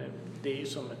 Det är ju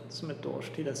som ett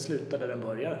årstid, den slutar där den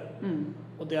börjar.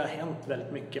 Och det har hänt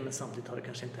väldigt mycket, men samtidigt har det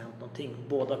kanske inte hänt någonting.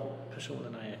 Båda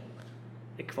personerna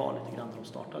är kvar lite grann där de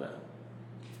startade.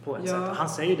 På ett sätt. Han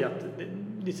säger det att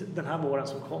den här våren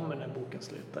som kommer när boken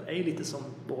slutar är lite som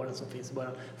våren som finns i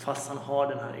början, fast han har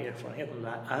den här erfarenheten, det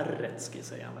här ärret ska jag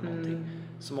säga, med någonting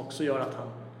som också gör att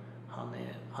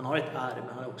han har ett ärr,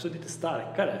 men han är också lite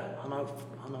starkare.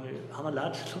 Han har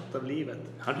lärt sig något av livet.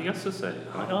 Han reser sig.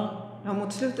 Ja,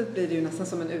 mot slutet blir det ju nästan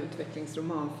som en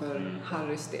utvecklingsroman för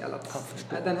Harrys del. Att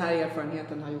den här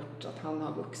erfarenheten har gjort att han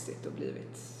har vuxit och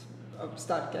blivit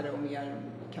starkare och mer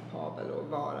kapabel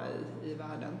att vara i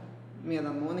världen.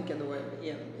 Medan Monica då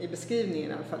i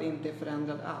beskrivningen i alla fall inte är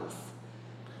förändrad alls.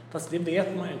 Fast det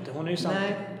vet man ju inte. Hon är ju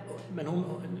samtidigt... Men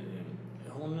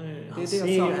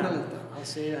han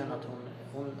ser ju henne att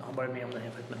hon har varit med om det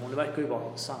här, men hon verkar ju vara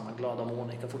samma glada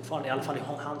Monica fortfarande, i alla fall i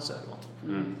hans ögon.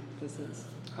 Precis.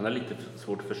 Han har lite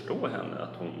svårt att förstå henne,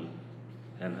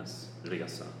 hennes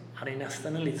resa. Han är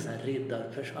nästan en lite sån här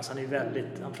riddarperson. Alltså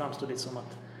han framstår lite som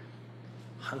att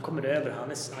han kommer över,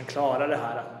 han klarar det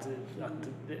här att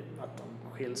de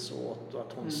skiljs åt och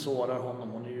att hon sårar honom.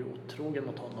 Hon är ju otrogen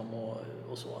mot honom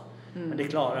och så. Men det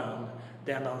klarar han.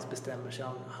 Det enda han bestämmer sig,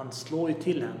 han slår ju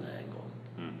till henne en gång.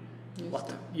 Och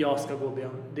att jag ska gå och be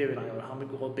om, det vill han göra. Han vill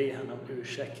gå och be henne om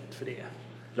ursäkt för det.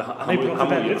 Ja, han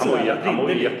var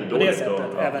ju jättedålig då.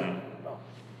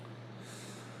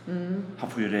 Han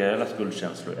får ju rejäla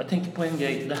skuldkänslor. Jag tänker på en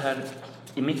grej, det här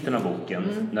i mitten av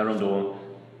boken, när de då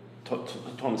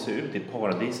tar sig ut i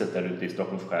paradiset där ute i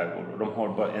Stockholms skärgård, och de har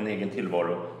bara en egen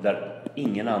tillvaro där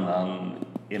ingen annan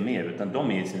är med, utan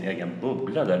de är i sin egen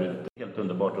bubbla där ute. Helt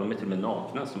underbart, och de är till och med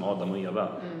nakna som Adam och Eva.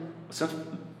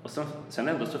 Och sen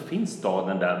ändå så finns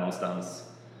staden där någonstans.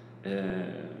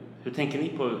 Hur tänker ni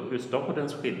på hur staden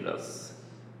skildras?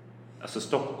 Alltså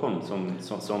Stockholm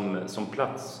som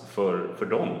plats för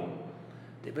dem.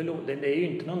 Det är ju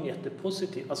inte någon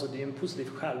jättepositiv, alltså det är en positiv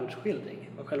skärgårdsskildring.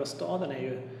 Men själva staden är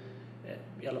ju,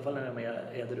 i alla fall när de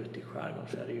är där ute i skärgården,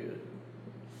 så är det ju,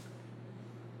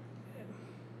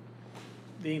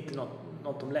 det är inte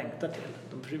något de längtar till.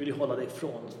 De vill ju hålla det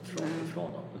ifrån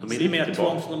dem. Det är mer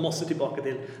tvång som de måste tillbaka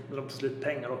till när de tar slut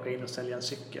pengar och åka in och sälja en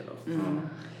cykel.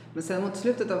 Men sen mot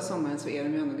slutet av sommaren så är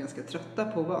de ju ändå ganska trötta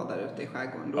på att vara där ute i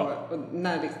skärgården. Och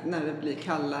när det blir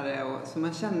kallare, och så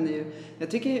man känner ju,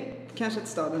 jag tycker kanske att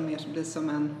staden mer blir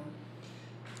som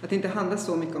att det inte handlar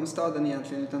så mycket om staden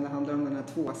egentligen, utan det handlar om den här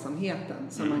tvåsamheten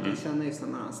som man kan känna just när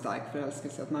man har en stark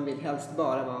förälskelse, att man vill helst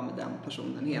bara vara med den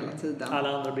personen hela tiden. Alla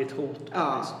andra blir ett hot.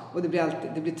 Ja, och det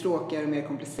blir tråkigare och mer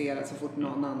komplicerat så fort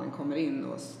någon annan kommer in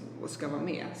och ska vara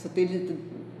med. Så det är lite,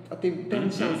 att det är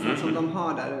den känslan som de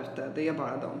har där ute, det är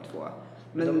bara de två.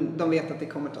 Men de vet att det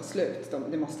kommer ta slut,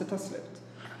 det måste ta slut.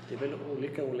 Det är väl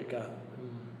olika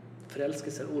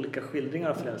förälskelser, olika skildringar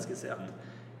av förälskelser.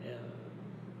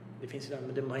 Det finns ju där,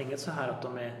 men de har inget så här att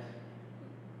de är...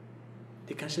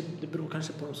 Det beror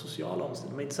kanske på de sociala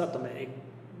omständigheterna. Men inte så att de är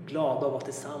glada att vara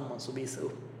tillsammans och visa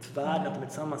upp världen att de är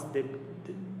tillsammans.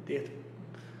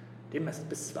 Det är mest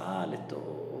besvärligt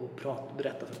att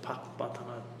berätta för pappa att han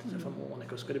har träffat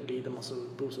Monica. Och ska det bli, de måste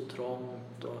bo så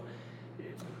trångt.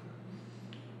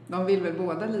 De vill väl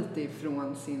båda lite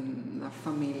ifrån sina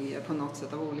familjer på något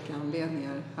sätt av olika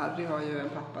anledningar. Harry har ju en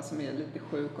pappa som är lite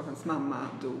sjuk och hans mamma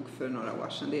dog för några år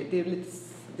sedan. Det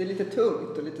är lite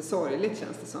tungt och lite sorgligt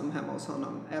känns det som hemma hos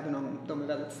honom. Även om de är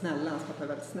väldigt snälla, hans pappa är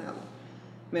väldigt snäll.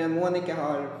 Men Monica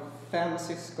har 5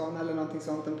 syskon eller någonting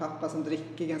sånt. En pappa som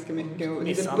dricker ganska mycket. Och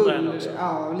lite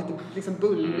liksom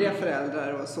bullriga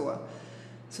föräldrar och så.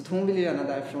 Så att hon vill ju gärna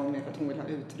därifrån med för att hon vill ha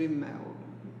utrymme och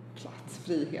plats,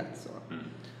 frihet så.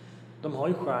 De har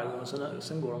ju skärgården och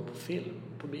sen går de på film,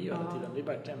 på bio hela tiden. Det är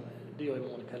verkligen, det gör ju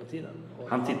Monica hela tiden. Och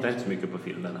han tittar inte så mycket på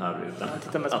filmen här,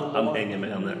 utan han hänger med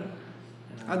henne.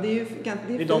 Ja, det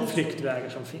är de flyktvägar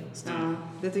som finns. Ja,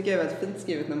 det tycker jag är väldigt fint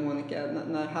skrivet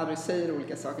när Harry säger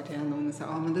olika saker till henne och hon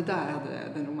säger, men det där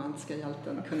hade den romantiska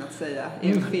hjälten kunnat säga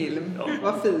i en film.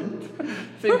 Vad fint.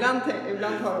 För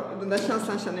ibland har, den där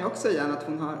känslan känner jag också igen, att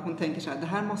hon tänker så här, det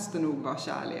här måste nog vara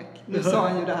kärlek. Nu sa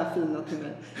han ju det här fina till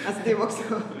mig. Alltså det var också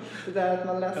det där att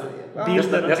man läser.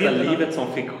 Nästan livet som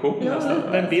fiktion.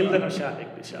 Men bilden av kärlek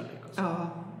blir kärlek också. Ja.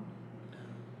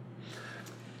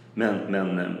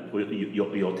 Men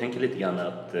jag tänker lite grann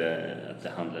att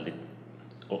det handlar lite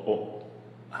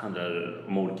handlar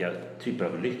om olika typer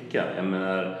av lycka. Jag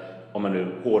menar, om man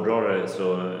nu hårdrar det,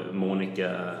 så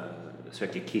Monica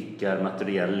söker kickar,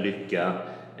 materiell lycka.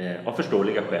 Av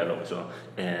förståeliga skäl också.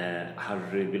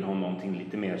 Harry vill ha någonting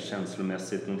lite mer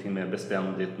känslomässigt, någonting mer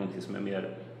beständigt, någonting som är mer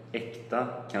äkta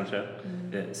kanske.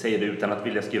 Säger det utan att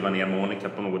vilja skriva ner Monica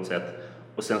på något sätt.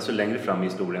 Och sen så längre fram i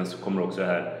historien så kommer också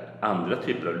här andra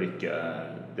typer av lycka.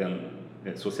 Den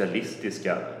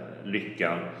socialistiska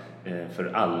lyckan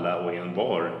för alla och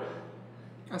envar.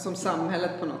 Som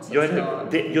samhället på något sätt.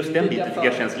 Just den biten tycker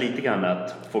jag känns lite grann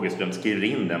att Fogelström skriver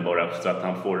in den bara så att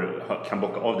han kan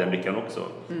bocka av den lyckan också.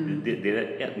 Det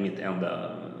är mitt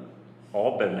enda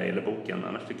aber när det gäller boken.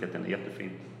 Annars tycker jag att den är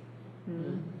jättefin.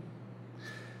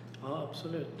 Ja,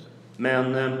 absolut.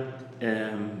 Men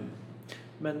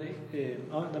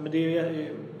det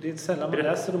är sällan man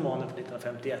läser romanen från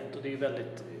 1951 och det är ju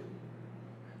väldigt...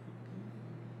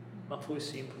 Man får ju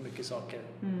syn på mycket saker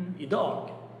idag.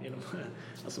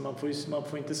 Alltså man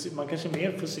kanske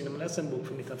mer får syn om man läser en bok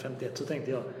från 1951, så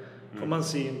tänkte jag, får man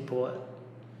syn på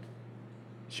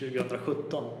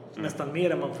 2017 nästan mer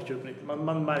än man får 2019.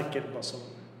 Man märker vad som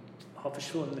har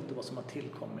försvunnit och vad som har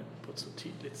tillkommit på ett så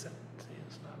tydligt sätt i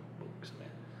en sån här bok som är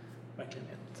verkligen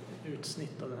ett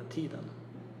utsnitt av den här tiden.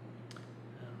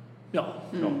 Men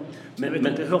jag vet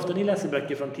inte hur ofta ni läser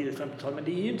böcker från tidigt 50-tal, men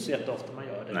det är ju inte så jätteofta man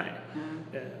gör det. Nej.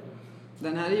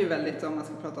 Den här är ju väldigt, om man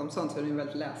ska prata om sånt, så är den ju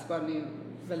väldigt läsbar. Den är ju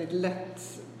väldigt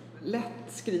lätt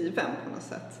skriven på något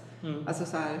sätt. Alltså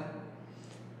så här,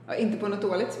 inte på något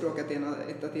dåligt språk att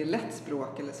det är lätt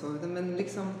språk eller så, men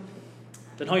liksom...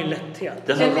 Den har ju lätthet.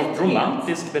 Den har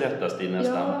romantisk berättarstil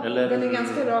nästan. Ja, eller? Den är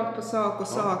ganska rakt på sak och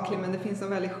saklig, men det finns en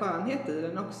väldig skönhet i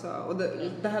den också. Och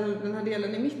den här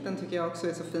delen i mitten tycker jag också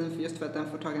är så fin, just för att den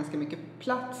får ta ganska mycket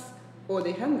plats. Och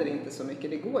det händer inte så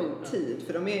mycket, det går ju tid,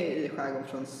 för de är i skärgården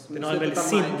från den har en väldigt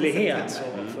sinnlighet.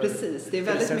 Precis, det är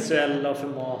väldigt för sensuella och för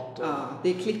mat. Och... Ja, det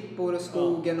är klippor och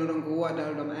skogen och de går där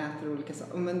och de äter olika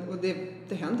saker. Och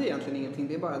det händer egentligen ingenting,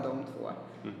 det är bara de två.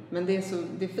 Men det är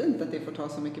fint att det får ta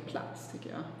så mycket plats, tycker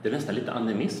jag. Det är nästan lite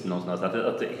animism någonstans,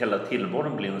 att hela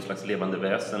tillvaron blir en slags levande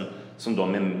väsen som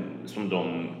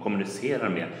de kommunicerar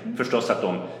med. Förstås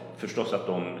att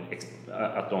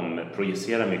de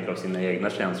projicerar mycket av sina egna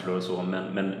känslor och så,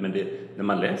 men det, när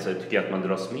man läser tycker jag att man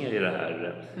dras med i det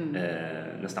här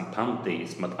nästan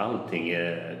panteism, att allting,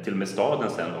 till och med staden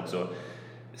sen också.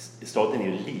 Staden är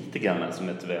ju lite grann som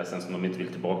ett väsen som de inte vill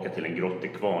tillbaka till, en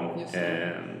grottekvarn.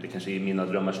 Det kanske i Mina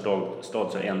drömmars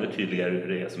stad så är ännu tydligare hur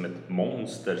det är som ett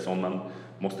monster som man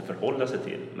måste förhålla sig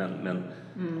till.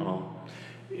 Ja.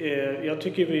 Jag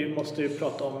tycker vi måste ju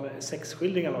prata om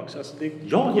sexskildringarna också. Alltså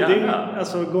gärna.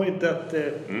 Går inte att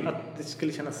det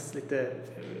skulle kännas lite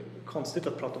konstigt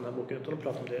att prata om den här boken utan att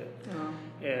prata om det.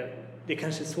 Ja. Det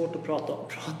kanske är svårt att prata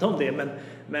om det,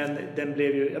 men den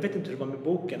blev ju, jag vet inte hur det var med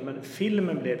boken, men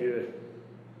filmen blev ju,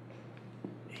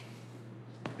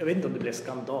 jag vet inte om det blev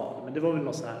skandal, men det var väl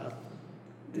något så här att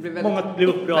många blev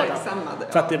upprörda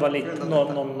för att det var lite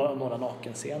några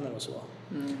nakenscener och så.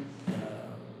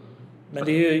 Men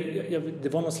det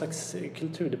var någon slags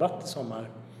kulturdebatt i sommar.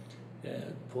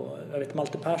 Jag vet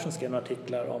Malte Persson skrev några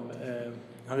artiklar om,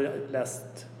 han hade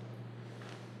läst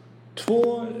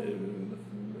 2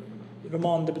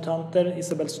 romandebutanter,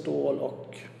 Isabel Ståhl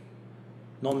och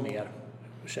någon mer,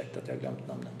 ursäkta att jag har glömt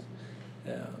namnet.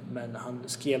 Men han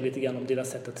skrev lite grann om deras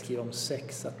sätt att skriva om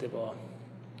sex, att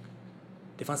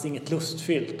det fanns inget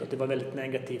lustfyllt, att det var väldigt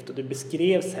negativt, och det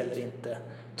beskrevs heller inte,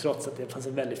 trots att det fanns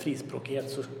en väldigt frispråkighet,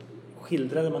 så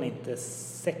skildrade man inte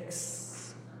sex.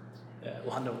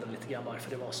 Och han undrade lite grann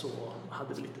varför det var så, och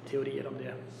hade lite teorier om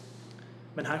det.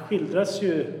 Men här skildras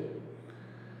ju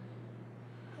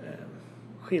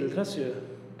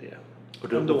det.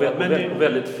 Och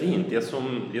väldigt fint. Det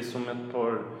är som ett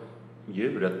par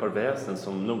djur, ett par väsen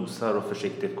som nosar och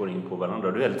försiktigt går in på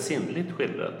varandra. Det är väldigt sinnligt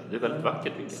skildrat. Det är väldigt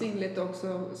vackert. Sinnligt och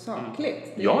också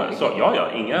sakligt.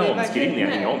 Inga omskrivningar.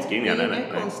 Det är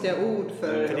inga konstiga ord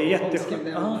för det är jätteskönt.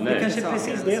 Det kanske är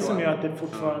precis det som gör att det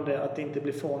fortfarande att det inte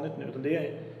blir fånigt nu. Utan det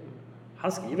är,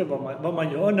 han skriver vad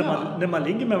man gör när man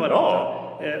ligger med varandra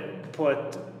på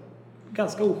ett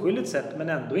ganska oskyldigt sätt, men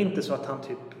ändå inte så att han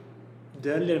typ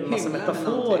döljer en massa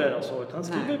metaforer och så. Utan han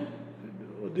skriver,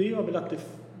 och det gör väl att det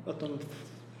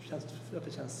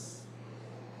känns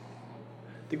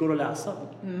det går att läsa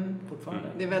fortfarande.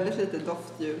 Det är väldigt lite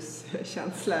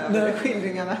doftljuskänsla över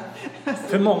skildringarna.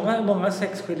 För många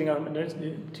sexskildringar, men jag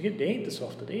tycker det är inte så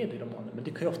ofta det är det i romanen, men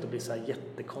det kan ju ofta bli så här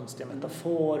jättekonstiga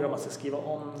metaforer och man ska skriva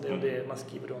om det och det man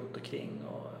skriver runt omkring.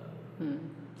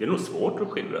 Det är nog svårt att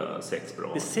skildra sex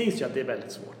bra. Det sägs ju att det är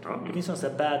väldigt svårt. Det finns en sån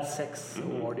här bad sex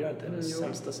award, det är inte den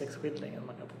sämsta sexskildringen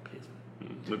man kan få pris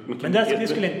för. Men det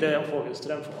skulle inte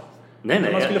Fogelström få.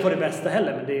 Nej. Man skulle få det bästa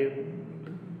heller, men det är ju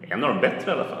en av de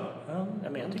bättre i alla fall. Ja,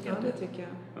 men jag tycker det tycker jag.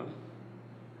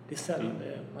 Det är sällan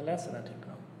man läser den här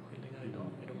typen av skildringar idag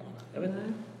i romaner. Jag vet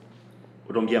inte.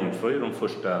 Och de jämför ju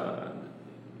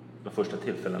de första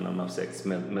tillfällena med sex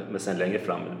med sen längre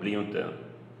fram. Det blir ju inte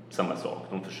samma sak.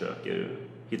 De försöker ju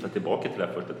hitta tillbaka till det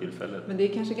här första tillfället. Men det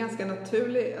är kanske ganska en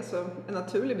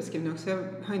naturlig beskrivning också. Jag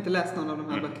har inte läst någon av de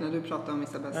här böckerna du pratar om,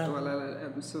 Isabelle Ståhl,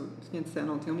 eller så ska jag inte säga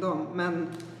någonting om dem. Men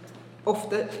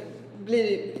ofta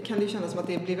kan det kännas som att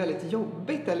det blir väldigt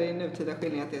jobbigt, eller i nutida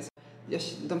skildringar att det är så,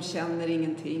 de känner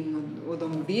ingenting och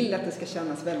de vill att det ska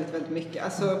kännas väldigt, väldigt mycket.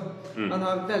 Alltså, man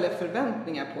har väldigt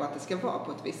förväntningar på att det ska vara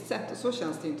på ett visst sätt, och så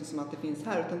känns det inte som att det finns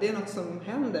här, utan det är något som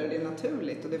händer och det är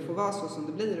naturligt och det får vara så som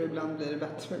det blir, och ibland blir det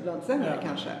bättre och ibland sämre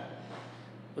kanske.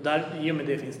 Och där, i och med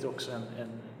det finns det också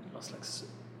någon slags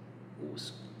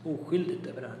oskyldigt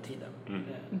över den här tiden.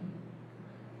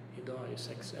 Idag är ju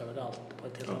sex överallt på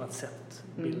ett helt annat sätt,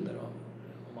 bilder av,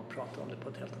 om man pratar om det på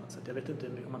ett helt annat sätt. Jag vet inte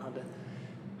om man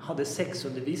hade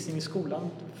sexundervisning i skolan.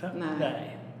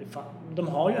 Nej. De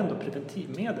har ju ändå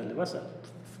preventivmedel. Det var så här,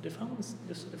 det fanns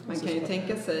man kan ju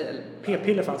tänka sig...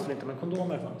 P-piller fanns väl inte, men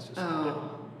kondomer fanns ju.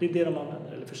 Det är det de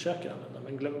använder, eller försöker använda,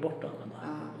 men glömmer bort att använda.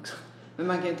 Men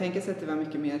man kan ju tänka sig att det var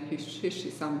mycket mer hysch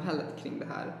i samhället kring det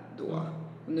här då.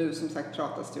 Och nu som sagt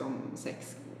pratas det ju om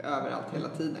sex överallt hela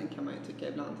tiden, kan man ju tycka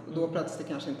ibland. Och då pratas det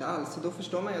kanske inte alls. Och då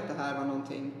förstår man ju att det här var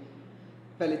någonting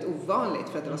väldigt ovanligt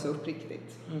för att det var så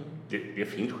uppriktigt. Det är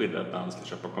fint skildrat när han ska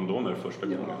köpa kondomer första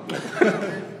gången.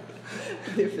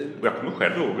 Det är fint. Och jag kommer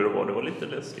själv ihåg hur det var lite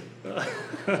läskigt.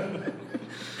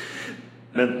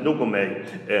 Men nog om mig.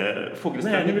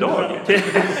 Fågelström idag.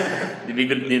 Ni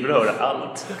vill höra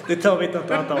allt. Det tar vi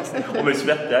ett annat avsnitt. Om hur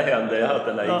svettiga händer jag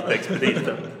hade när jag gick till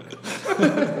expediten.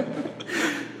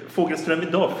 Fågelström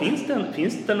idag.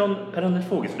 Finns det någon Per-Anders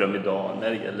Fogelström idag när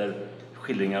det gäller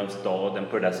skildringar av staden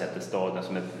på det där sättet, staden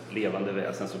som ett levande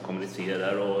väsen som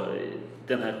kommunicerar, och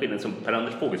den här skildringen som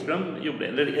Per-Anders Fogelström gjorde,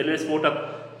 eller är det svårt att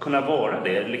kunna vara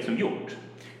det liksom gjort?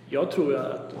 Jag tror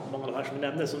att många av de här som jag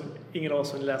nämnde, som ingen av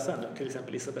oss vill läsa ännu, till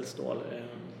exempel Isabelle Ståhl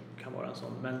kan vara en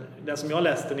sån, men den som jag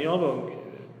läste när jag var ung,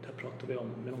 där pratade vi om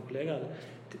med någon kollega,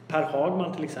 Per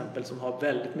Hagman till exempel, som har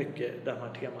väldigt mycket de här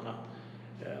temana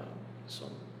som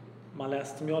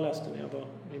jag läste när jag var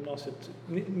i gymnasiet,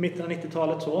 mitten av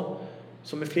 90-talet så,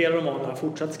 som med flera romaner har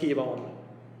fortsatt skriva om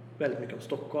väldigt mycket om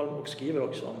Stockholm, och skriver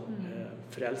också om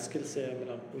förälskelse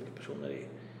mellan olika personer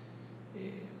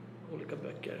i olika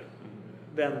böcker.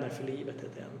 Vänner för livet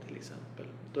heter en till exempel.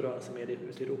 Då rör sig mer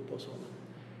ut i Europa och så. Men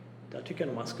där tycker jag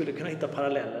nog man skulle kunna hitta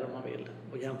paralleller om man vill.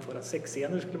 Och jämföra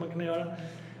sexscener skulle man kunna göra.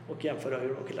 Och jämföra hur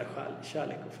de skildrar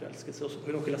kärlek och förälskelse. Och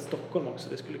hur de skildrar Stockholm också.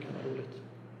 Det skulle kunna vara roligt.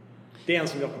 Det är en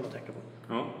som jag kommer att tänka på.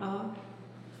 Ja.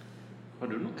 Har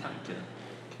du någon tanke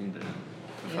kring det?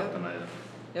 Författarna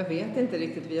jag vet inte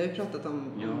riktigt. Vi har ju pratat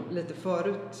om lite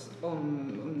förut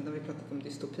när vi pratat om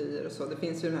dystopier och så. Det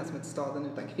finns ju den här som heter Staden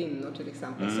utan kvinnor till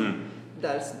exempel.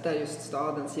 Där just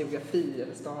stadens geografi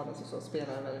eller staden så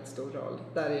spelar en väldigt stor roll.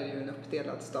 Där är det ju en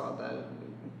uppdelad stad där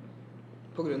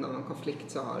på grund av en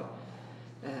konflikt så har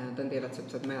den delats upp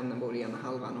så att männen bor i ena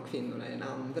halvan och kvinnorna i den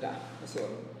andra. Och så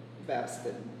vävs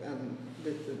det en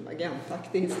lite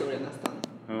agentaktig historia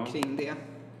nästan kring det.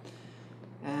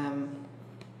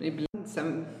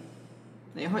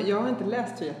 Jag har inte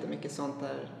läst så jättemycket sånt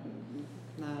där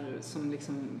som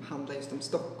liksom handlar just om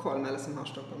Stockholm eller som har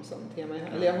Stockholm som tema.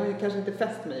 Eller jag har kanske inte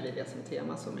fäst mig vid det som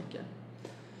tema så mycket.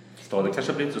 Staden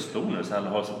kanske har blivit så stor nu så alla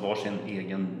har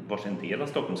varsin del av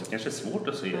Stockholm, så det kanske är svårt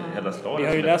att se hela staden. Vi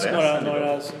har ju läst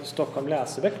några Stockholm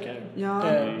läseböcker.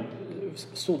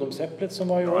 Sodomsäpplet som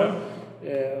var i år.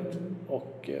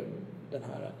 Och den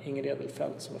här Inger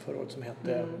Edelfelt som var förra året som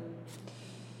hette...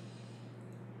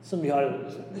 Som vi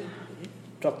har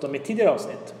pratat om i tidigare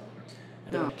avsnitt.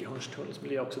 I Hornstull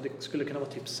blir det också. Det skulle kunna vara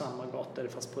typ samma gator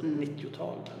fast på ett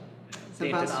 90-tal.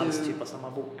 Det är inte alls typ av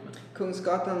samma bok. Men...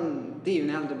 Kungsgatan, det är ju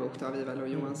en äldre bok av Ivar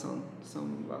Lo-Johansson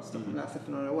som var Stockholmläsare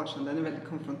för några år sedan. Den är väldigt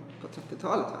kom på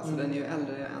 30-talet, va? Så den är ju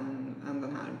äldre än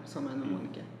den här Sommaren och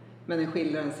Monica. Men den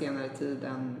skildrar en senare tid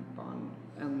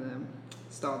än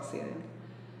stadserien.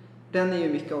 Den är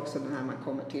ju mycket också den här man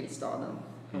kommer till staden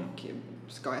och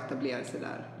ska etablera sig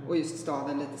där. Och just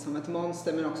staden lite som ett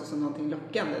monster men också som någonting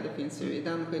lockande. Det finns ju i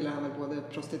den skildrar han väl både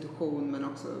prostitution men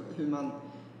också hur man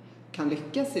kan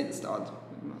lyckas i en stad.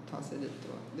 Hur man tar sig dit.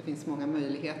 Och det finns många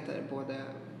möjligheter både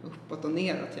uppåt och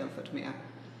neråt jämfört med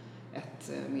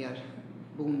ett mer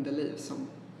bondeliv som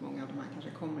många av de här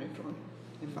kanske kommer ifrån.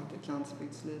 Ett fattigt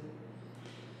landsbygdsliv.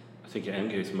 Jag tycker en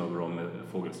grej som är bra med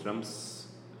Fogelströms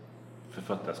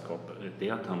författarskap, det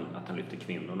är att han lyfter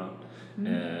kvinnorna.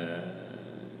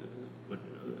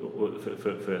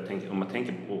 För jag tänker, om man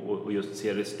tänker och just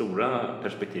ser det stora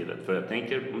perspektivet, för jag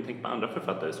tänker, om man tänker på andra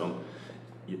författare som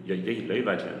jag gillar ju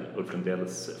verkligen Ulf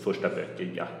Lundells första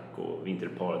böcker, Jack och Vinter i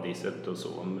paradiset och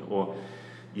så. Och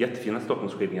jättefina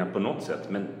Stockholmsskildringar på något sätt,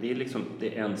 men det är liksom,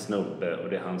 det är en snubbe och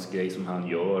det är hans grej som han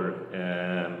gör.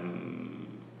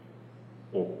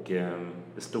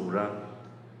 Det stora,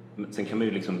 sen kan man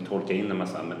ju liksom tolka in en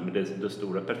massa, men det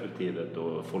stora perspektivet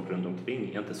och folk runt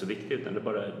omkring är inte så viktigt, utan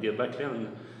det är verkligen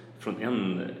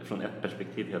från ett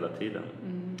perspektiv hela tiden.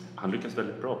 Han lyckas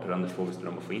väldigt bra, Per-Anders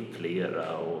Fogelström, att få in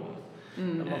flera och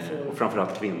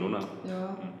framförallt kvinnorna.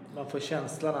 Ja. Man får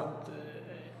känslan att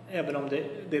även om det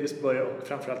delvis börjar och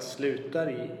framförallt slutar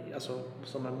i, alltså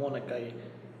som är Monica i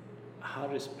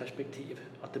Harrys perspektiv,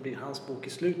 att det blir hans bok i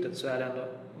slutet, så är det ändå,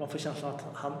 man får känslan att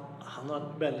han har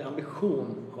en väldig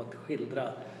ambition av att skildra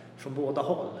från båda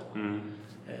håll.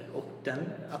 Och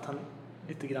att han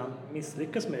lite grann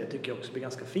misslyckas med det tycker jag också blir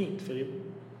ganska fint, för det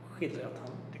skildrar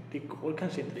att det går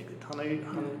kanske inte riktigt.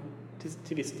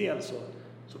 Till viss del så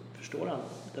förstår han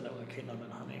den där unga kvinnan,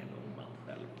 men han är en ung man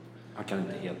själv. Han kan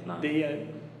inte helt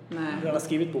Jag har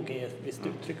skrivit boken i ett visst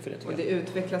uttryck för det. Och det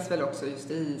utvecklas väl också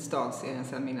just i stadserien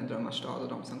sen Mina drömmars stad och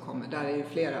de som kommer. Där är ju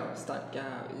flera starka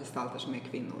gestalter som är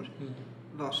kvinnor.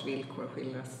 Vars villkor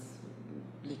skildras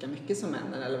lika mycket som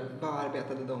männen. Eller vad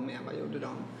arbetade de med? Vad gjorde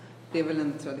de? Det är väl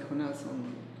en traditionell sån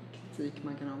kritik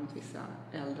man kan ha mot vissa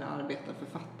äldre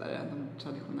arbetarförfattare. De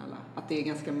traditionella. Att det är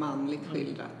ganska manligt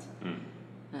skildrat.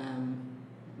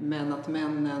 Men att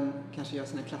männen kanske gör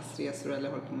sina klassresor eller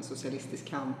håller på med socialistisk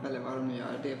kamp eller vad de nu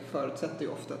gör, det förutsätter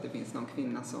ju ofta att det finns någon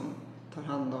kvinna som tar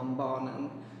hand om barnen,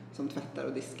 som tvättar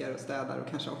och diskar och städar och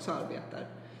kanske också arbetar.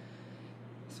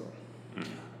 Så.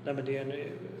 Nej, men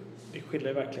det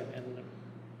skiljer verkligen en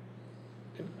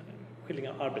skildring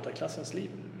av arbetarklassens liv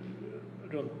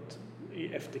runt i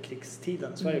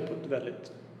efterkrigstiden. Sverige på ett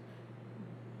väldigt,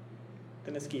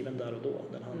 den är skriven där och då.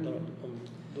 Den handlar om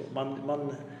då.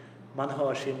 Man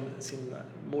hör sin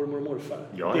mormor och morfar.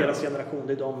 Deras generation,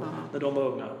 det är de, när de var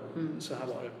unga. Så här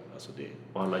var det. Alltså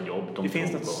och alla jobb det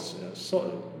finns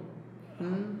något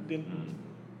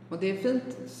Och det är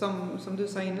fint, som du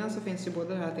sa innan, så finns ju både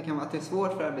det här att det kan vara att det är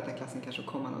svårt för arbetarklassen kanske att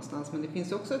komma någonstans, men det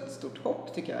finns också ett stort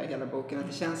hopp tycker jag i hela boken, att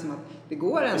det känns som att det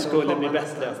går ändå att komma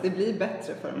någonstans. Det blir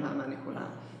bättre för de här människorna.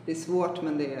 Det är svårt,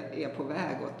 men det är på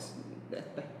väg åt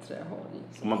ett bättre håll.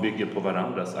 Och man bygger på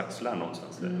varandras axlar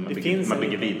någonstans. Man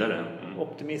bygger vidare.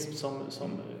 Optimism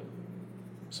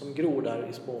som gror där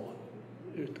i små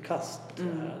utkast.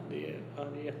 Det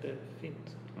är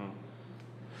jättefint.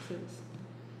 Precis.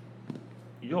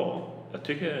 Ja, jag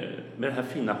tycker med det här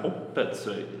fina hoppet så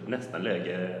är det nästan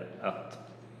läge att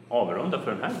avrunda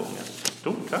för den här gången.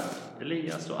 Stort tack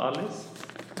Elias och Alice.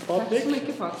 Tack så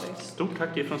mycket Patrik. Stort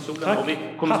tack ifrån Solen. Tack. Och vi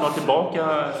kommer snart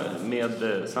tillbaka med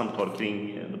samtal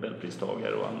kring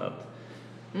Nobelpristagare och annat.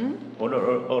 Håll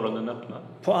öronen öppna.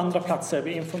 På andra platser,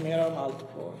 vi informerar om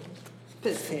allt på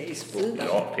Facebook.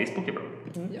 Ja, Facebook är bra.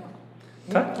 Ja.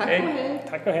 Tack, tack och hej.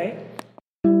 Tack och hej.